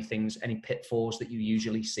there any pitfalls that you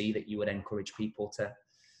usually see that you would encourage people to,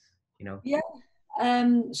 Yeah.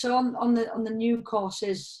 So on the new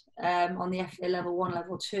courses, on the FA level 1,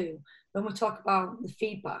 level 2, when we talk about the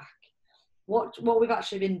feedback, what we've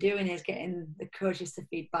actually been doing is getting the coaches to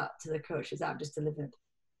feedback to the coaches that have just delivered.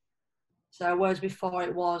 So whereas before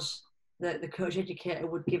it was that the coach educator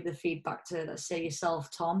would give the feedback to, let's say, yourself,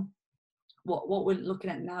 Tom, what we're looking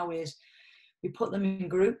at now is we put them in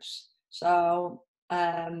groups. So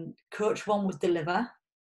coach 1 would deliver,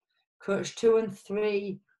 coach 2 and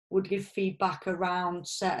 3 would give feedback around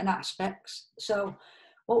certain aspects. So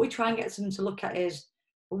what we try and get them to look at is,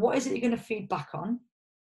 what is it you're going to feedback on?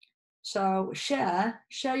 So share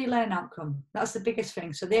your learning outcome. That's the biggest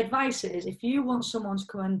thing. So the advice is, if you want someone to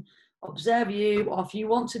come and observe you, or if you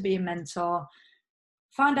want to be a mentor,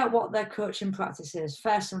 find out what their coaching practice is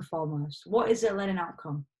first and foremost. What is their learning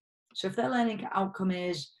outcome? So if their learning outcome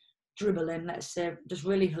is dribbling, let's say, just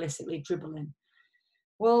really holistically dribbling,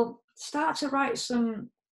 well, start to write some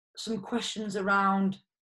questions around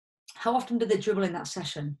how often do they dribble in that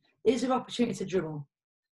session? Is there opportunity to dribble?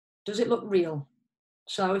 Does it look real?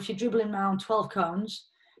 So if you're dribbling around 12 cones,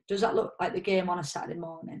 does that look like the game on a Saturday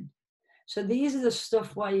morning? So these are the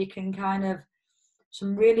stuff where you can kind of,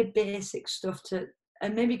 some really basic stuff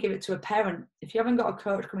and maybe give it to a parent. If you haven't got a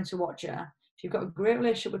coach coming to watch you, if you've got a great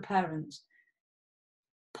relationship with parents,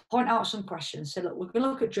 point out some questions. Say, look, we're going to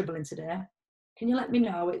look at dribbling today. Can you let me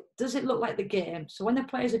know, does it look like the game? So when the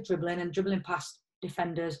players are dribbling past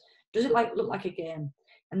defenders, does it look like a game?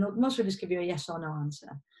 And most will just give you a yes or no answer.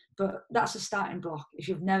 But that's a starting block if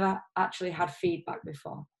you've never actually had feedback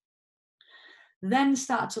before. Then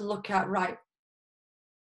start to look at, right,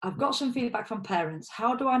 I've got some feedback from parents.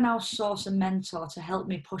 How do I now source a mentor to help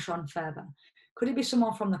me push on further? Could it be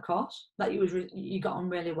someone from the course that you got on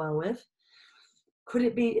really well with? Could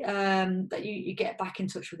it be that you get back in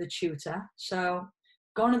touch with a tutor? So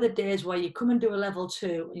gone are the days where you come and do a level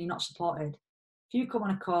 2 and you're not supported. If you come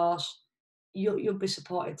on a course, you'll be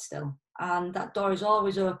supported still. And that door is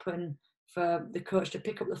always open for the coach to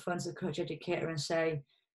pick up the phone to the coach educator and say,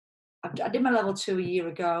 I did my level 2 a year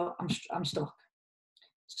ago, I'm stuck.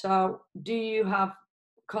 So do you have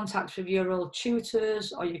contacts with your old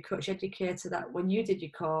tutors or your coach educator that when you did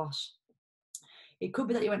your course, it could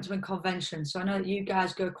be that you went to a convention. So I know that you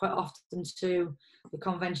guys go quite often to the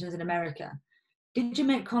conventions in America. Did you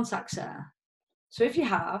make contacts there? So if you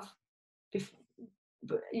have,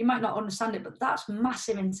 but you might not understand it, but that's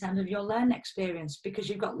massive in terms of your learning experience, because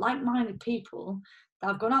you've got like-minded people that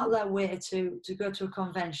have gone out of their way to go to a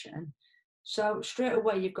convention. So straight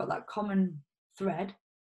away, you've got that common thread.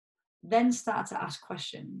 Then start to ask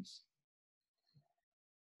questions.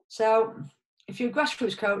 So if you're a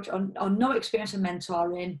grassroots coach or no experience in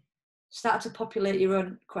mentoring, start to populate your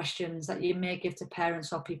own questions that you may give to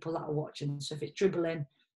parents or people that are watching. So if it's dribbling,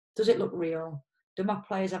 does it look real? Do my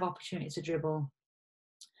players have opportunity to dribble?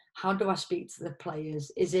 How do I speak to the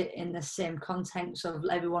players? Is it in the same context of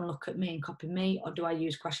everyone look at me and copy me, or do I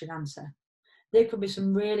use question answer? There could be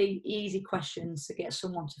some really easy questions to get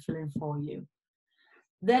someone to fill in for you.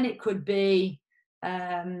 Then it could be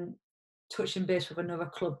touching base with another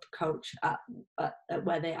club coach at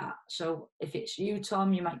where they are. So if it's you,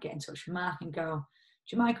 Tom, you might get in touch with Mark and go,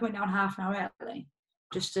 do you mind coming down half an hour early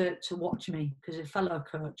just to watch me because a fellow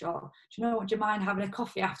coach? Or do you mind having a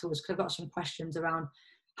coffee afterwards, because I've got some questions around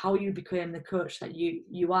how you became the coach that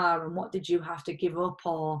you are, and what did you have to give up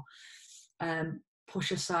or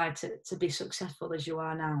push aside to be successful as you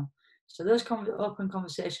are now. So those open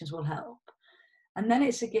conversations will help. And then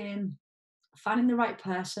it's again finding the right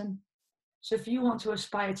person. So if you want to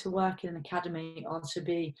aspire to work in an academy or to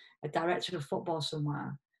be a director of football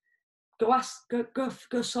somewhere, go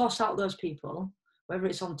source out those people, whether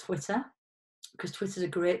it's on Twitter, because Twitter's a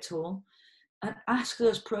great tool, and ask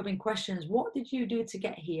those probing questions. What did you do to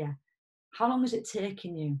get here? How long has it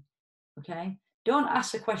taken you? Okay. Don't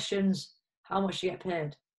ask the questions, how much do you get paid?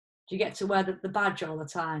 Do you get to wear the badge all the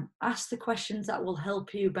time? Ask the questions that will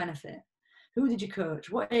help you benefit. Who did you coach?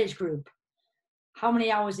 What age group? How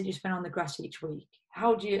many hours did you spend on the grass each week?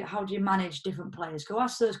 How do you manage different players? Go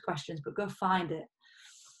ask those questions, but go find it.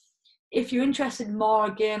 If you're interested more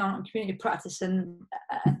again on community practice and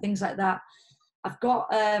things like that, I've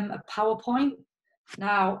got a PowerPoint.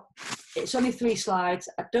 Now, it's only 3 slides.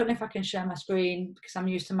 I don't know if I can share my screen because I'm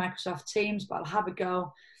used to Microsoft Teams, but I'll have a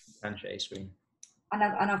go. And share screen. And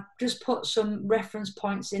I've just put some reference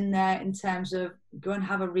points in there in terms of go and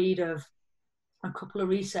have a read of a couple of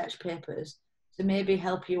research papers to maybe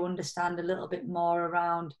help you understand a little bit more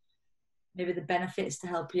around maybe the benefits to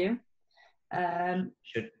help you. The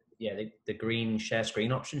green share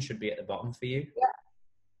screen option should be at the bottom for you. Yeah,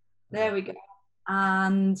 there we go.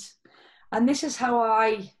 And this is how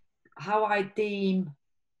I deem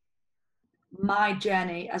my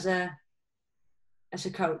journey as a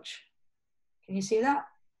coach. Can you see that?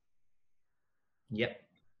 Yep.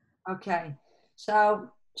 Okay. So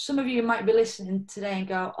some of you might be listening today and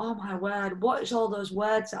go, oh my word, what is all those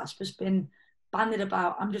words that's just been bandied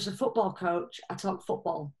about? I'm just a football coach. I talk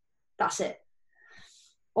football. That's it.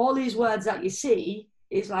 All these words that you see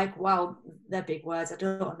is like, wow, they're big words. I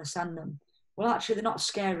don't understand them. Well, actually, they're not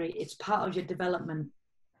scary. It's part of your development.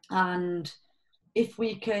 And if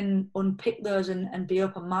we can unpick those and be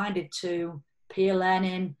open-minded to peer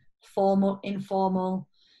learning, formal, informal,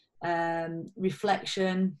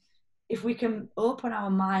 reflection, if we can open our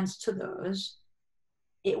minds to those,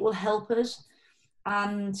 it will help us.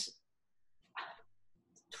 And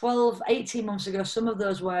 12, 18 months ago, some of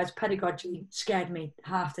those words, pedagogy, scared me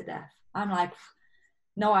half to death. I'm like,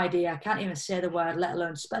 no idea. I can't even say the word, let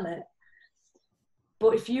alone spell it.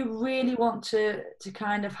 But if you really want to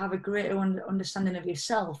kind of have a greater understanding of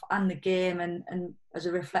yourself and the game and as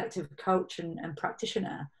a reflective coach and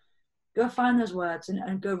practitioner, go find those words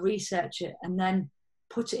and go research it and then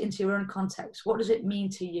put it into your own context. What does it mean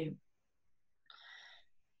to you?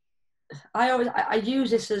 I use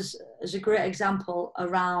this as a great example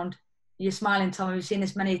around, you're smiling, Tom, have you seen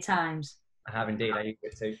this many times? I have indeed, I use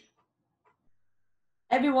it too.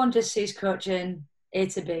 Everyone just sees coaching A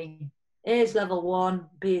to B. A is level 1,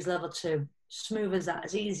 B is level 2. Smooth as that,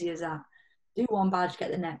 as easy as that. Do one badge,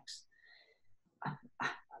 get the next.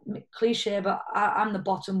 Cliche, but I'm the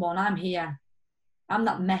bottom one. I'm here. I'm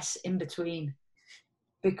that mess in between.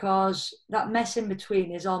 Because that mess in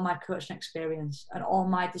between is all my coaching experience and all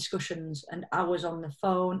my discussions and hours on the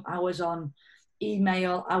phone, hours on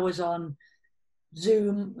email, hours on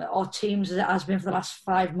Zoom or Teams as it has been for the last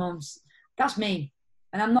 5 months. That's me.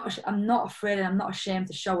 And I'm not afraid and I'm not ashamed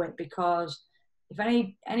to show it, because if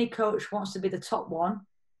any coach wants to be the top one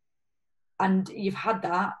and you've had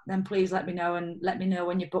that, then please let me know, and let me know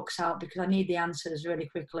when your book's out, because I need the answers really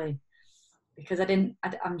quickly. Because I'm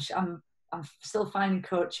still finding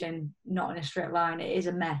coaching not in a straight line. It is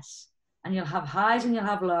a mess, and you'll have highs and you'll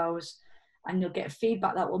have lows, and you'll get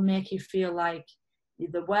feedback that will make you feel like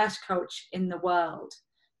you're the worst coach in the world.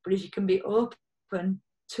 But if you can be open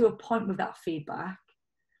to a point with that feedback,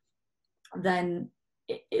 then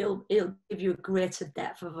it'll give you a greater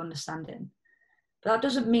depth of understanding. But that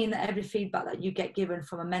doesn't mean that every feedback that you get given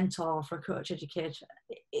from a mentor or for a coach educator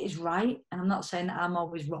is right. And I'm not saying that I'm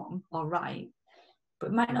always wrong or right, but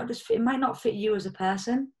it might not fit you as a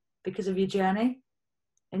person because of your journey,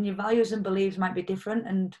 and your values and beliefs might be different,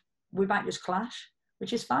 and we might just clash,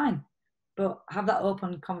 which is fine. But have that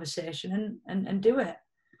open conversation and do it.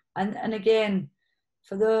 And again,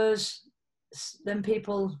 for them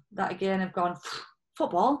people that again have gone,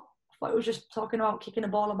 football, I thought it was just talking about kicking a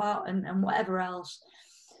ball about and whatever else.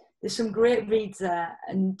 There's some great reads there,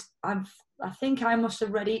 and I think I must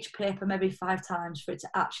have read each paper maybe 5 times for it to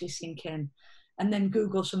actually sink in, and then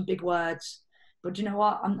Google some big words. But you know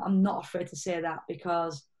what? I'm not afraid to say that,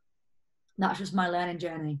 because that's just my learning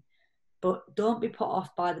journey. But don't be put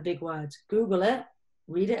off by the big words. Google it,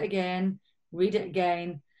 read it again,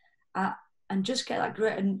 and just get that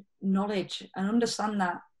greater knowledge and understand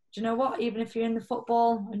that. Do you know what? Even if you're in the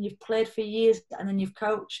football and you've played for years and then you've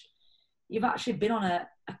coached, you've actually been on a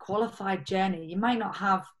qualified journey. You might not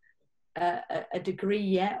have a degree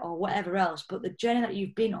yet or whatever else, but the journey that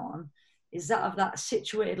you've been on is that of that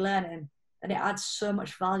situated learning, and it adds so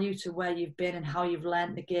much value to where you've been and how you've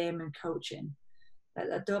learned the game and coaching.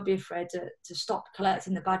 Don't be afraid to stop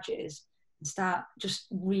collecting the badges and start just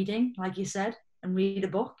reading, like you said, and read a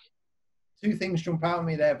book. 2 things jump out at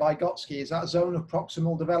me there. Vygotsky, is that zone of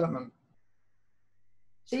proximal development?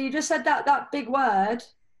 So you just said that big word,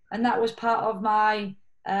 and that was part of my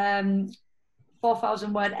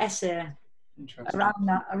 4,000 word essay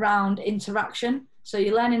around interaction. So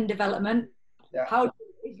your learning development. Yeah. How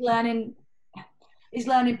is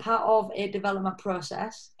learning part of a development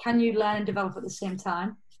process? Can you learn and develop at the same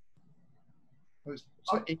time?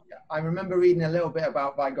 I remember reading a little bit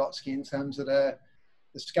about Vygotsky in terms of the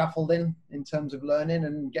scaffolding, in terms of learning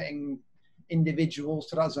and getting individuals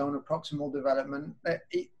to that zone of proximal development.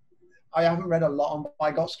 I haven't read a lot on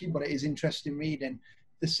Vygotsky, but it is interesting reading.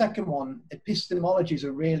 The second one, epistemology, is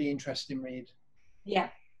a really interesting read. Yeah.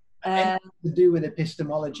 Anything to do with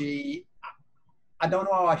epistemology, I don't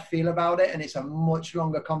know how I feel about it, and it's a much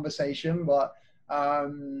longer conversation, but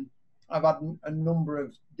I've had a number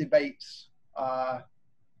of debates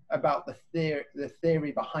about the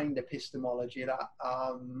theory behind epistemology. That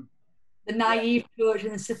the naive coach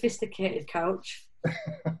and the sophisticated coach,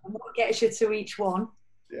 and what gets you to each one.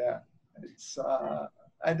 Yeah, it's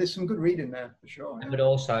there's some good reading there for sure. Yeah. But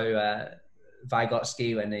also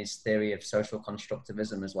Vygotsky and his theory of social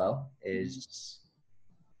constructivism as well is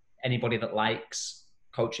anybody that likes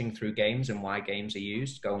coaching through games and why games are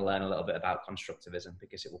used, go and learn a little bit about constructivism,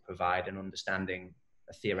 because it will provide an understanding,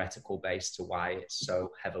 a theoretical base to why it's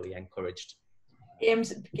so heavily encouraged.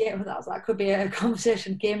 That could be a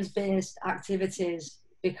conversation, games-based activities,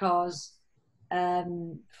 because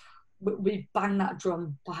we bang that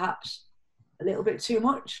drum perhaps a little bit too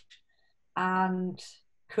much, and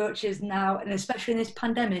coaches now, and especially in this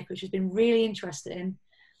pandemic, which has been really interesting,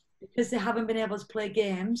 because they haven't been able to play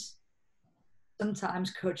games,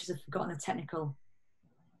 sometimes coaches have forgotten the technical.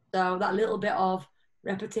 So that little bit of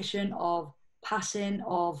repetition, of passing,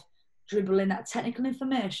 of dribbling, that technical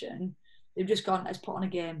information, they've just gone, let's put on a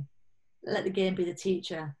game, let the game be the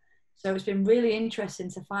teacher. So it's been really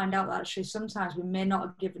interesting to find out that actually sometimes we may not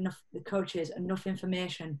have given the coaches enough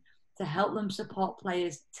information to help them support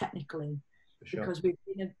players technically. Sure. Because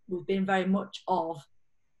we've been very much of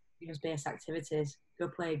games-based activities. Go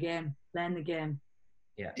play a game, learn the game.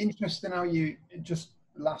 Yeah. Interesting how you, just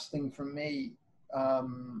last thing from me, I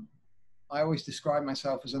always describe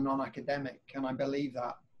myself as a non-academic, and I believe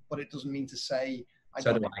that, but it doesn't mean to say I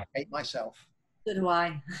don't hate myself. So do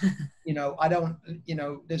I. I don't,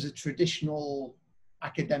 there's a traditional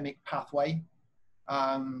academic pathway.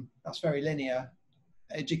 That's very linear.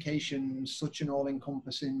 Education's such an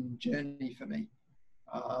all-encompassing journey for me.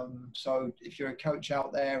 So if you're a coach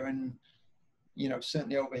out there, and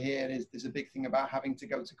certainly over here there's a big thing about having to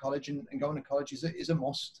go to college, and going to college is a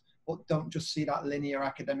must, but don't just see that linear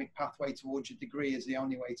academic pathway towards your degree as the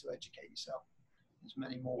only way to educate yourself. There's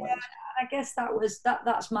many more ways. I guess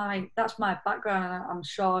that's my background, and I'm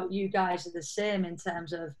sure you guys are the same in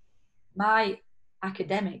terms of my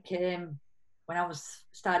academic came when I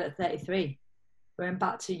started at 33. Going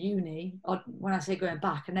back to uni, or when I say going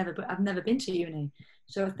back, I've never been to uni.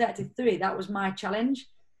 So at 33, that was my challenge,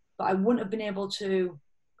 but I wouldn't have been able to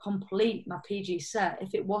complete my PG set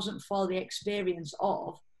if it wasn't for the experience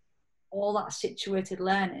of all that situated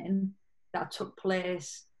learning that took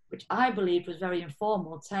place, which I believed was very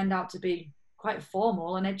informal, turned out to be quite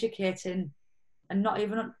formal and educating, and not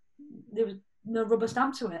even, there was no rubber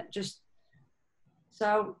stamp to it.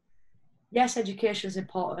 So yes, education is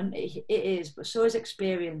important, it is, but so is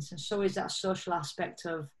experience, and so is that social aspect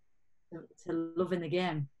of to loving the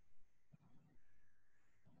game.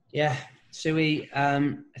 Yeah, Suey,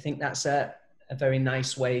 I think that's a very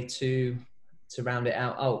nice way to round it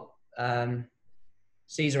out. Oh,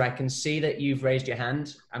 Caesar, I can see that you've raised your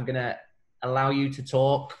hand. I'm going to allow you to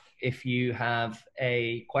talk if you have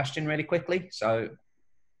a question really quickly. So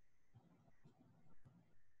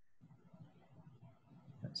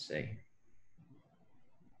let's see.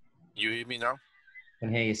 You hear me now? I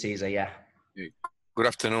can hear you, Caesar, yeah. Good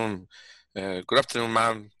afternoon. Good afternoon,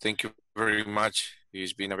 ma'am. Thank you very much.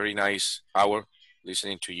 It's been a very nice hour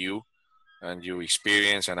listening to you and your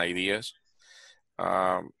experience and ideas.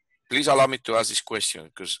 Please allow me to ask this question,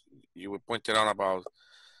 because you were pointing out about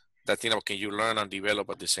that thing of can you learn and develop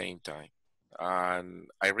at the same time. And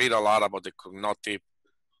I read a lot about the cognitive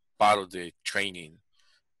part of the training.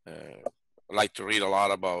 I like to read a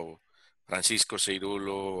lot about Francisco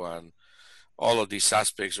Cerulo and all of these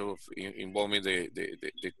aspects of involving the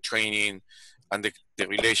training and the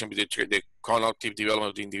relation between the cognitive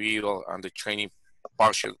development of the individual and the training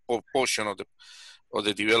portion of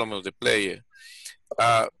the development of the player.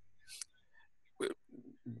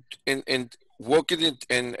 In working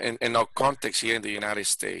in our context here in the United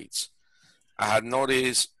States, I had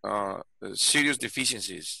noticed serious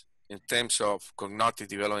deficiencies in terms of cognitive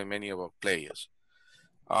development in many of our players.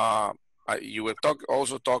 You were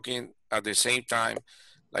also talking at the same time,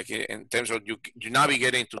 like in terms of you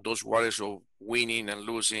navigate into those waters of winning and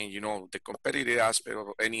losing, you know, the competitive aspect of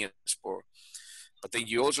any sport. But then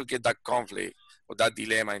you also get that conflict or that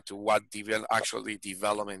dilemma into what actually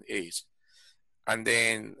development is. And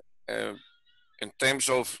then in terms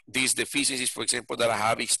of these deficiencies, for example, that I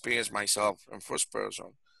have experienced myself in first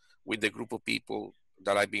person with the group of people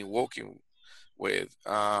that I've been working with,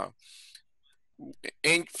 from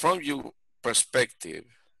your perspective,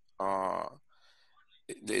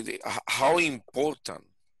 how important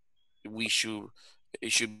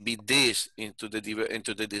it should be this into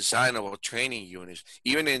the design of our training units,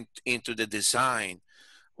 even into the design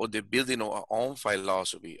or the building of our own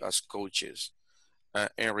philosophy as coaches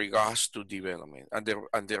in regards to development and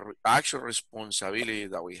the actual responsibility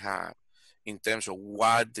that we have in terms of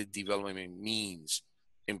what the development means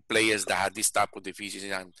in players that have this type of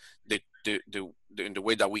deficiency, and the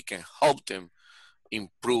way that we can help them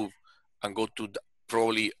improve and go to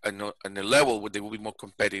probably on a level where they will be more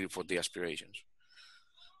competitive for the aspirations.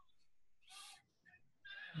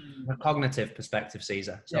 A cognitive perspective,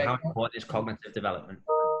 Caesar. So how important is cognitive development?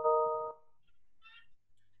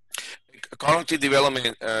 Cognitive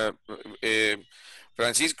development,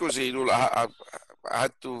 Francisco Cerulo, I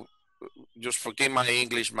had to just forget my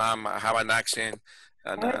English, ma'am. I have an accent,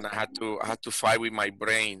 and I had to fight with my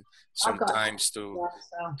brain sometimes to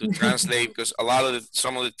translate, because a lot of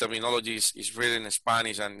some of the terminology is written in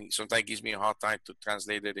Spanish, and sometimes it gives me a hard time to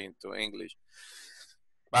translate it into English.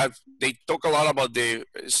 But they talk a lot about the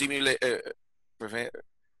simulated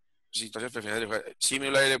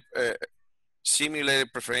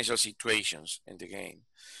preferential situations in the game.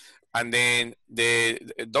 And then the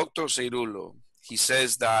Dr. Cerulo, he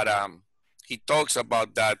says that he talks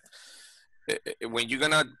about that when you're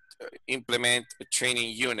gonna implement a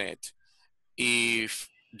training unit, if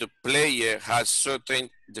the player has certain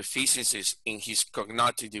deficiencies in his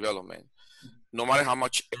cognitive development, no matter how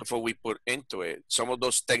much effort we put into it, some of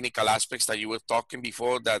those technical aspects that you were talking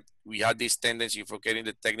before, that we had this tendency for getting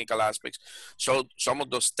the technical aspects. So some of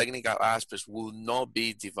those technical aspects will not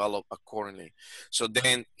be developed accordingly. So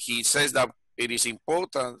then he says that it is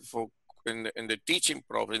important for in the teaching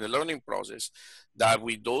process, in the learning process, that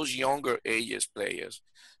with those younger ages players,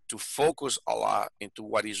 to focus a lot into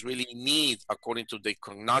what is really needed according to the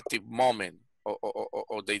cognitive moment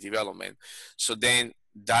or the development. So then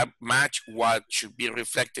that match what should be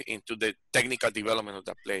reflected into the technical development of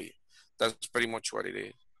the player. That's pretty much what it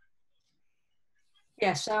is.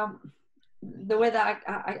 Yeah, so the way that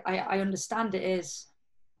I understand it is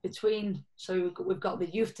between, so we've got the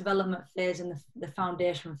youth development phase and the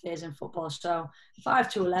foundation phase in football. So 5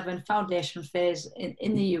 to 11 foundation phase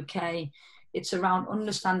in the UK, it's around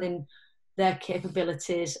understanding their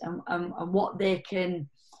capabilities and what they can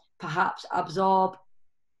perhaps absorb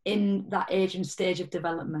in that age and stage of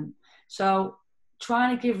development. So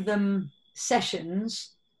trying to give them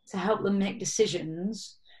sessions to help them make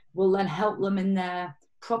decisions will then help them in their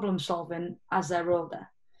problem solving as they're older.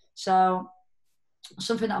 So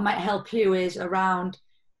something that might help you is around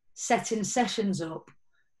setting sessions up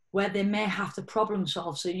where they may have to problem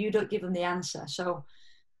solve, so you don't give them the answer. So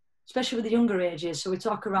especially with the younger ages, so we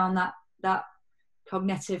talk around that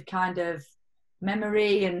cognitive kind of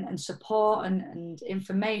memory and support and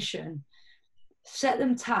information. set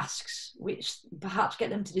them tasks which perhaps get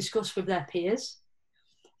them to discuss with their peers,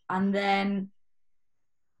 and then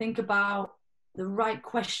think about the right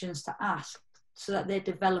questions to ask so that they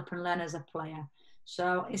develop and learn as a player.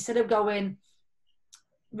 So instead of going,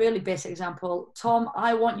 really basic example, Tom,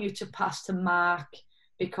 I want you to pass to Mark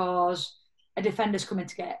because a defender's coming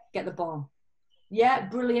to get the ball. Yeah,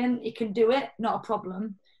 brilliant, he can do it, not a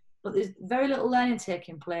problem. But there's very little learning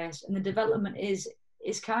taking place, and the development is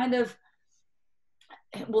kind of,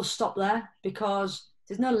 it will stop there because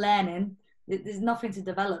there's no learning, there's nothing to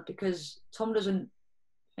develop because Tom doesn't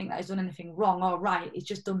think that he's done anything wrong or right, he's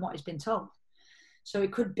just done what he's been told. So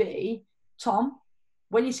it could be, Tom,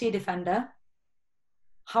 when you see a defender,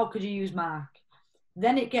 how could you use Mark?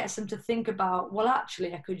 Then it gets them to think about, well,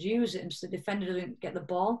 actually, I could use him so the defender doesn't get the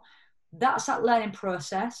ball. That's that learning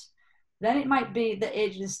process. Then it might be the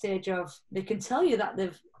age and stage of, they can tell you that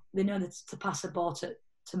they know that to pass the ball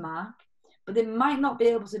to Mark, but they might not be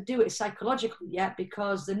able to do it psychologically yet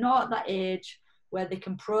because they're not at that age where they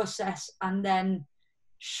can process and then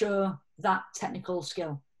show that technical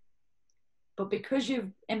skill. But because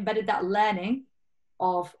you've embedded that learning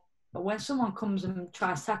of, when someone comes and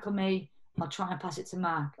tries to tackle me, I'll try and pass it to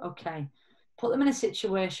Mark. Okay. Put them in a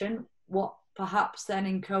situation, what perhaps then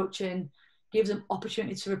in coaching gives them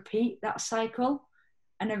opportunity to repeat that cycle.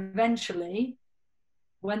 And eventually,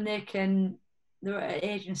 when they're at an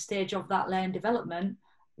age and stage of that learning development,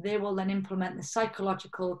 they will then implement the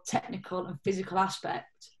psychological, technical, and physical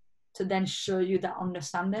aspect to then show you that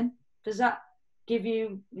understanding. Does that give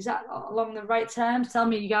you, is that along the right terms? Tell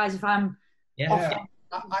me, you guys, if I'm off.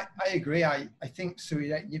 I agree. I think,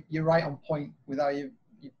 Suey, you're right on point with how you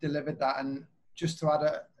delivered that. And just to add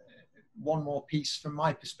one more piece from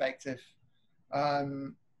my perspective,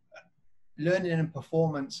 learning and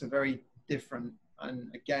performance are very different.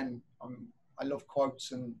 And again, I love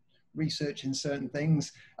quotes and researching certain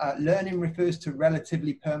things. Learning refers to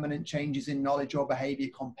relatively permanent changes in knowledge or behavior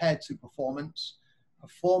compared to performance.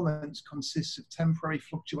 Performance consists of temporary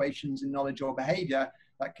fluctuations in knowledge or behavior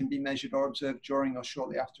that can be measured or observed during or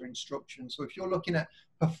shortly after instruction. So if you're looking at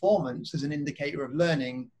performance as an indicator of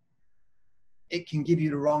learning, it can give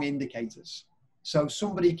you the wrong indicators. So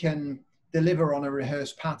somebody can deliver on a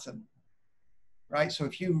rehearsed pattern, right? So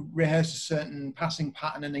if you rehearse a certain passing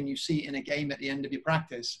pattern and then you see it in a game at the end of your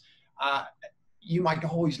practice, you might go,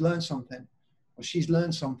 oh, he's learned something, or she's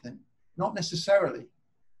learned something. Not necessarily,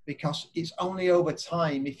 because it's only over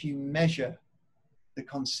time, if you measure the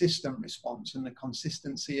consistent response and the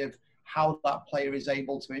consistency of how that player is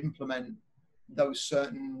able to implement those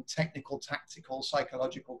certain technical, tactical,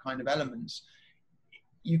 psychological kind of elements,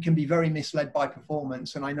 you can be very misled by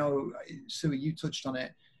performance. And I know, Suey, you touched on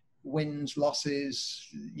it, wins, losses,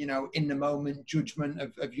 you know, in the moment, judgment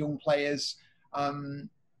of young players. And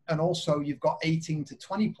also you've got 18 to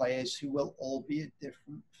 20 players who will all be at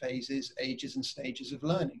different phases, ages and stages of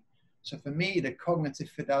learning. So for me, the cognitive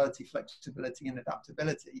fidelity, flexibility, and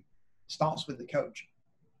adaptability starts with the coach.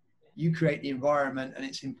 You create the environment, and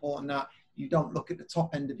it's important that you don't look at the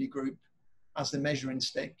top end of your group as the measuring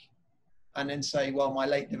stick and then say, well, my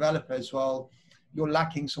late developers, well, you're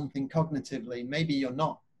lacking something cognitively. Maybe you're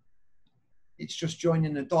not. It's just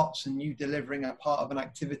joining the dots and you delivering a part of an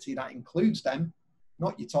activity that includes them,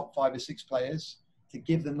 not your top 5 or 6 players, to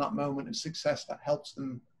give them that moment of success that helps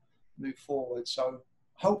them move forward. So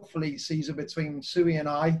hopefully, Caesar, between Suey and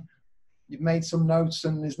I, you've made some notes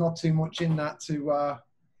and there's not too much in that to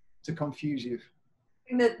confuse you.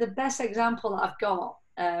 The best example that I've got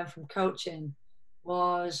from coaching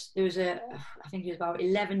was, there was I think he was about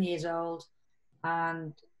 11 years old,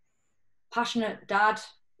 and passionate dad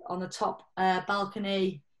on the top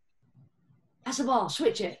balcony, pass the ball,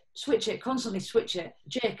 switch it, constantly switch it.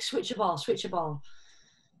 Jake, switch the ball.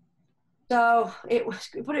 So it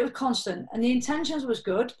was constant, and the intentions was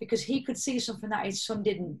good because he could see something that his son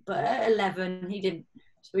didn't. But at 11, he didn't.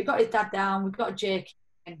 So we got his dad down. We got Jake.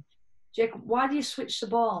 And Jake, why do you switch the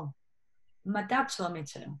ball? My dad told me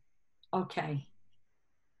to. Okay.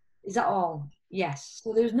 Is that all? Yes.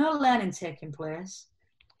 So there was no learning taking place.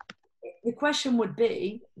 The question would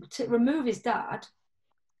be, to remove his dad,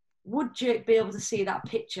 would Jake be able to see that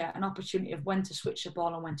picture, an opportunity of when to switch the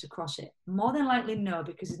ball and when to cross it? More than likely no,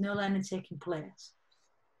 because there's no learning taking place.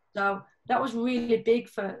 So that was really big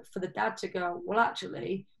for the dad to go, well,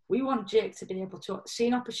 actually, we want Jake to be able to see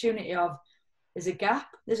an opportunity of, there's a gap,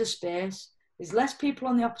 there's a space, there's less people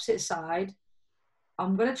on the opposite side.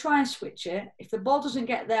 I'm going to try and switch it. If the ball doesn't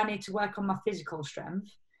get there, I need to work on my physical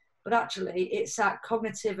strength. But actually, it's that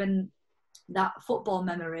cognitive and that football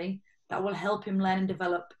memory that will help him learn and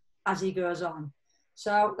develop as he goes on.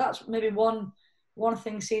 So that's maybe one one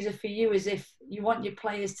thing, Caesar, for you is if you want your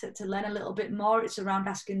players to learn a little bit more, it's around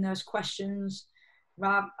asking those questions.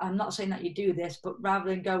 I'm not saying that you do this, but rather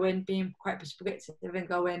than go in being quite prescriptive and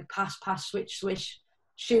go in pass, switch,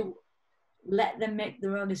 shoot, let them make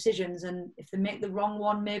their own decisions. And if they make the wrong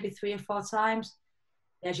one maybe 3 or 4 times,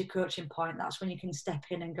 there's your coaching point. That's when you can step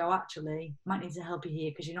in and go, actually, might need to help you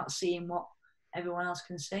here because you're not seeing what everyone else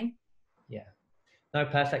can see. Yeah. No,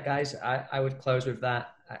 perfect, guys. I would close with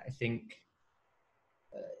that. I think,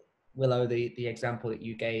 Willow, the example that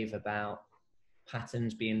you gave about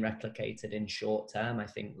patterns being replicated in short term, I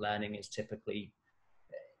think learning is typically,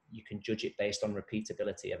 you can judge it based on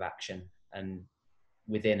repeatability of action and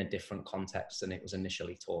within a different context than it was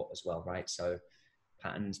initially taught as well, right? So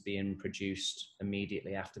patterns being produced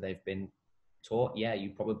immediately after they've been taught, yeah, you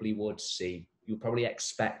probably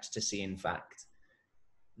expect to see, in fact,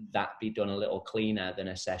 that be done a little cleaner than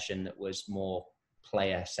a session that was more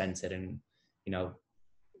player centered and, you know,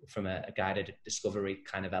 from a guided discovery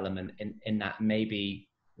kind of element in that maybe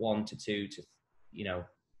 1 to 2 to, you know,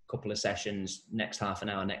 couple of sessions, next half an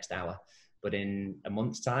hour, next hour. But in a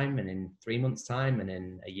month's time and in 3 months' time and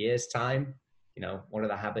in a year's time, you know, what are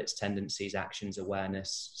the habits, tendencies, actions,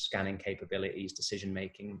 awareness, scanning capabilities,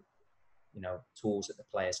 decision-making, you know, tools that the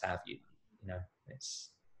players have, you know,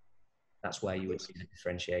 that's where you would see the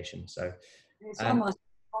differentiation. So it's almost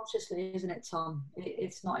consciously, isn't it, Tom?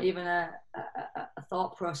 It's not even a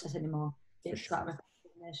thought process anymore. It's that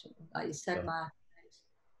recognition. Like you said, Mark,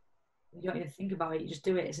 you don't even think about it. You just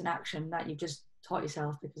do it. It's an action that you've just taught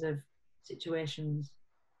yourself because of situations.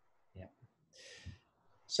 Yeah.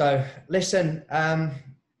 So listen,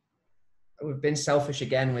 we've been selfish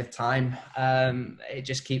again with time. It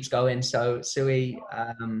just keeps going. So Suey,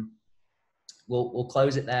 we'll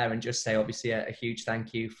close it there and just say, obviously, a huge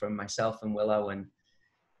thank you from myself and Willow and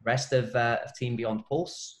rest of Team Beyond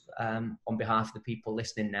Pulse, on behalf of the people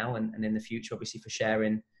listening now and in the future, obviously, for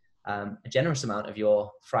sharing a generous amount of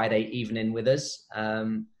your Friday evening with us.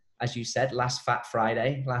 As you said, last Fat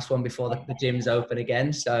Friday, last one before the gyms open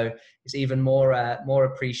again. So it's even more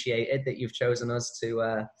appreciated that you've chosen us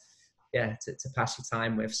to pass your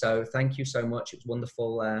time with. So thank you so much. It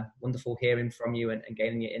was wonderful hearing from you and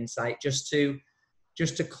gaining your insight. Just to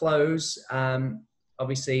close,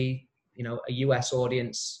 obviously, you know, a US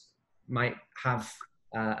audience might have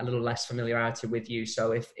a little less familiarity with you.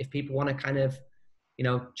 So if people want to kind of, you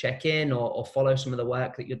know, check in or follow some of the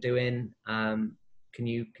work that you're doing, can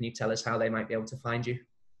you tell us how they might be able to find you?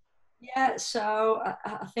 Yeah, so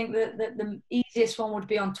I think that the easiest one would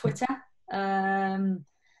be on Twitter.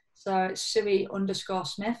 So it's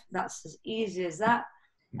Suey_Smith. That's as easy as that.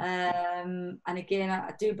 And again,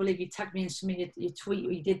 I do believe you tagged me in some of your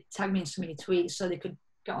tweet. You did tag me in some of your tweets, so they could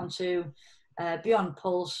get onto Beyond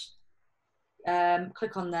Pulse,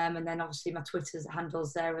 click on them, and then obviously my Twitter's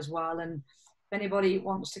handles there as well. And if anybody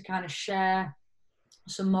wants to kind of share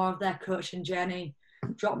some more of their coaching journey,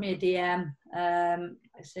 drop me a DM.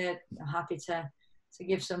 I said I'm happy to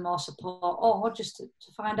give some more support, or just to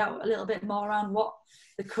find out a little bit more around what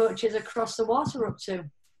the coaches across the water are up to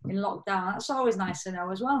in lockdown. That's always nice to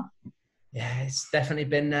know as well. Yeah, it's definitely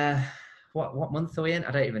been, what month are we in?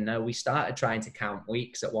 I don't even know. We started trying to count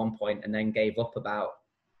weeks at one point and then gave up about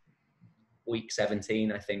week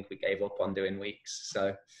 17. I think we gave up on doing weeks.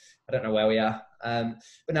 So I don't know where we are.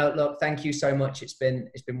 But no, look, thank you so much. It's been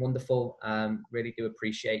wonderful. Really do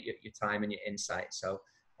appreciate your time and your insight. So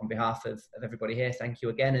on behalf of everybody here, thank you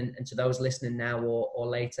again. And to those listening now or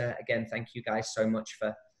later, again, thank you guys so much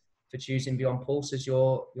for choosing Beyond Pulse as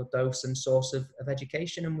your dose and source of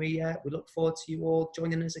education. And we look forward to you all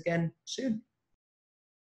joining us again soon.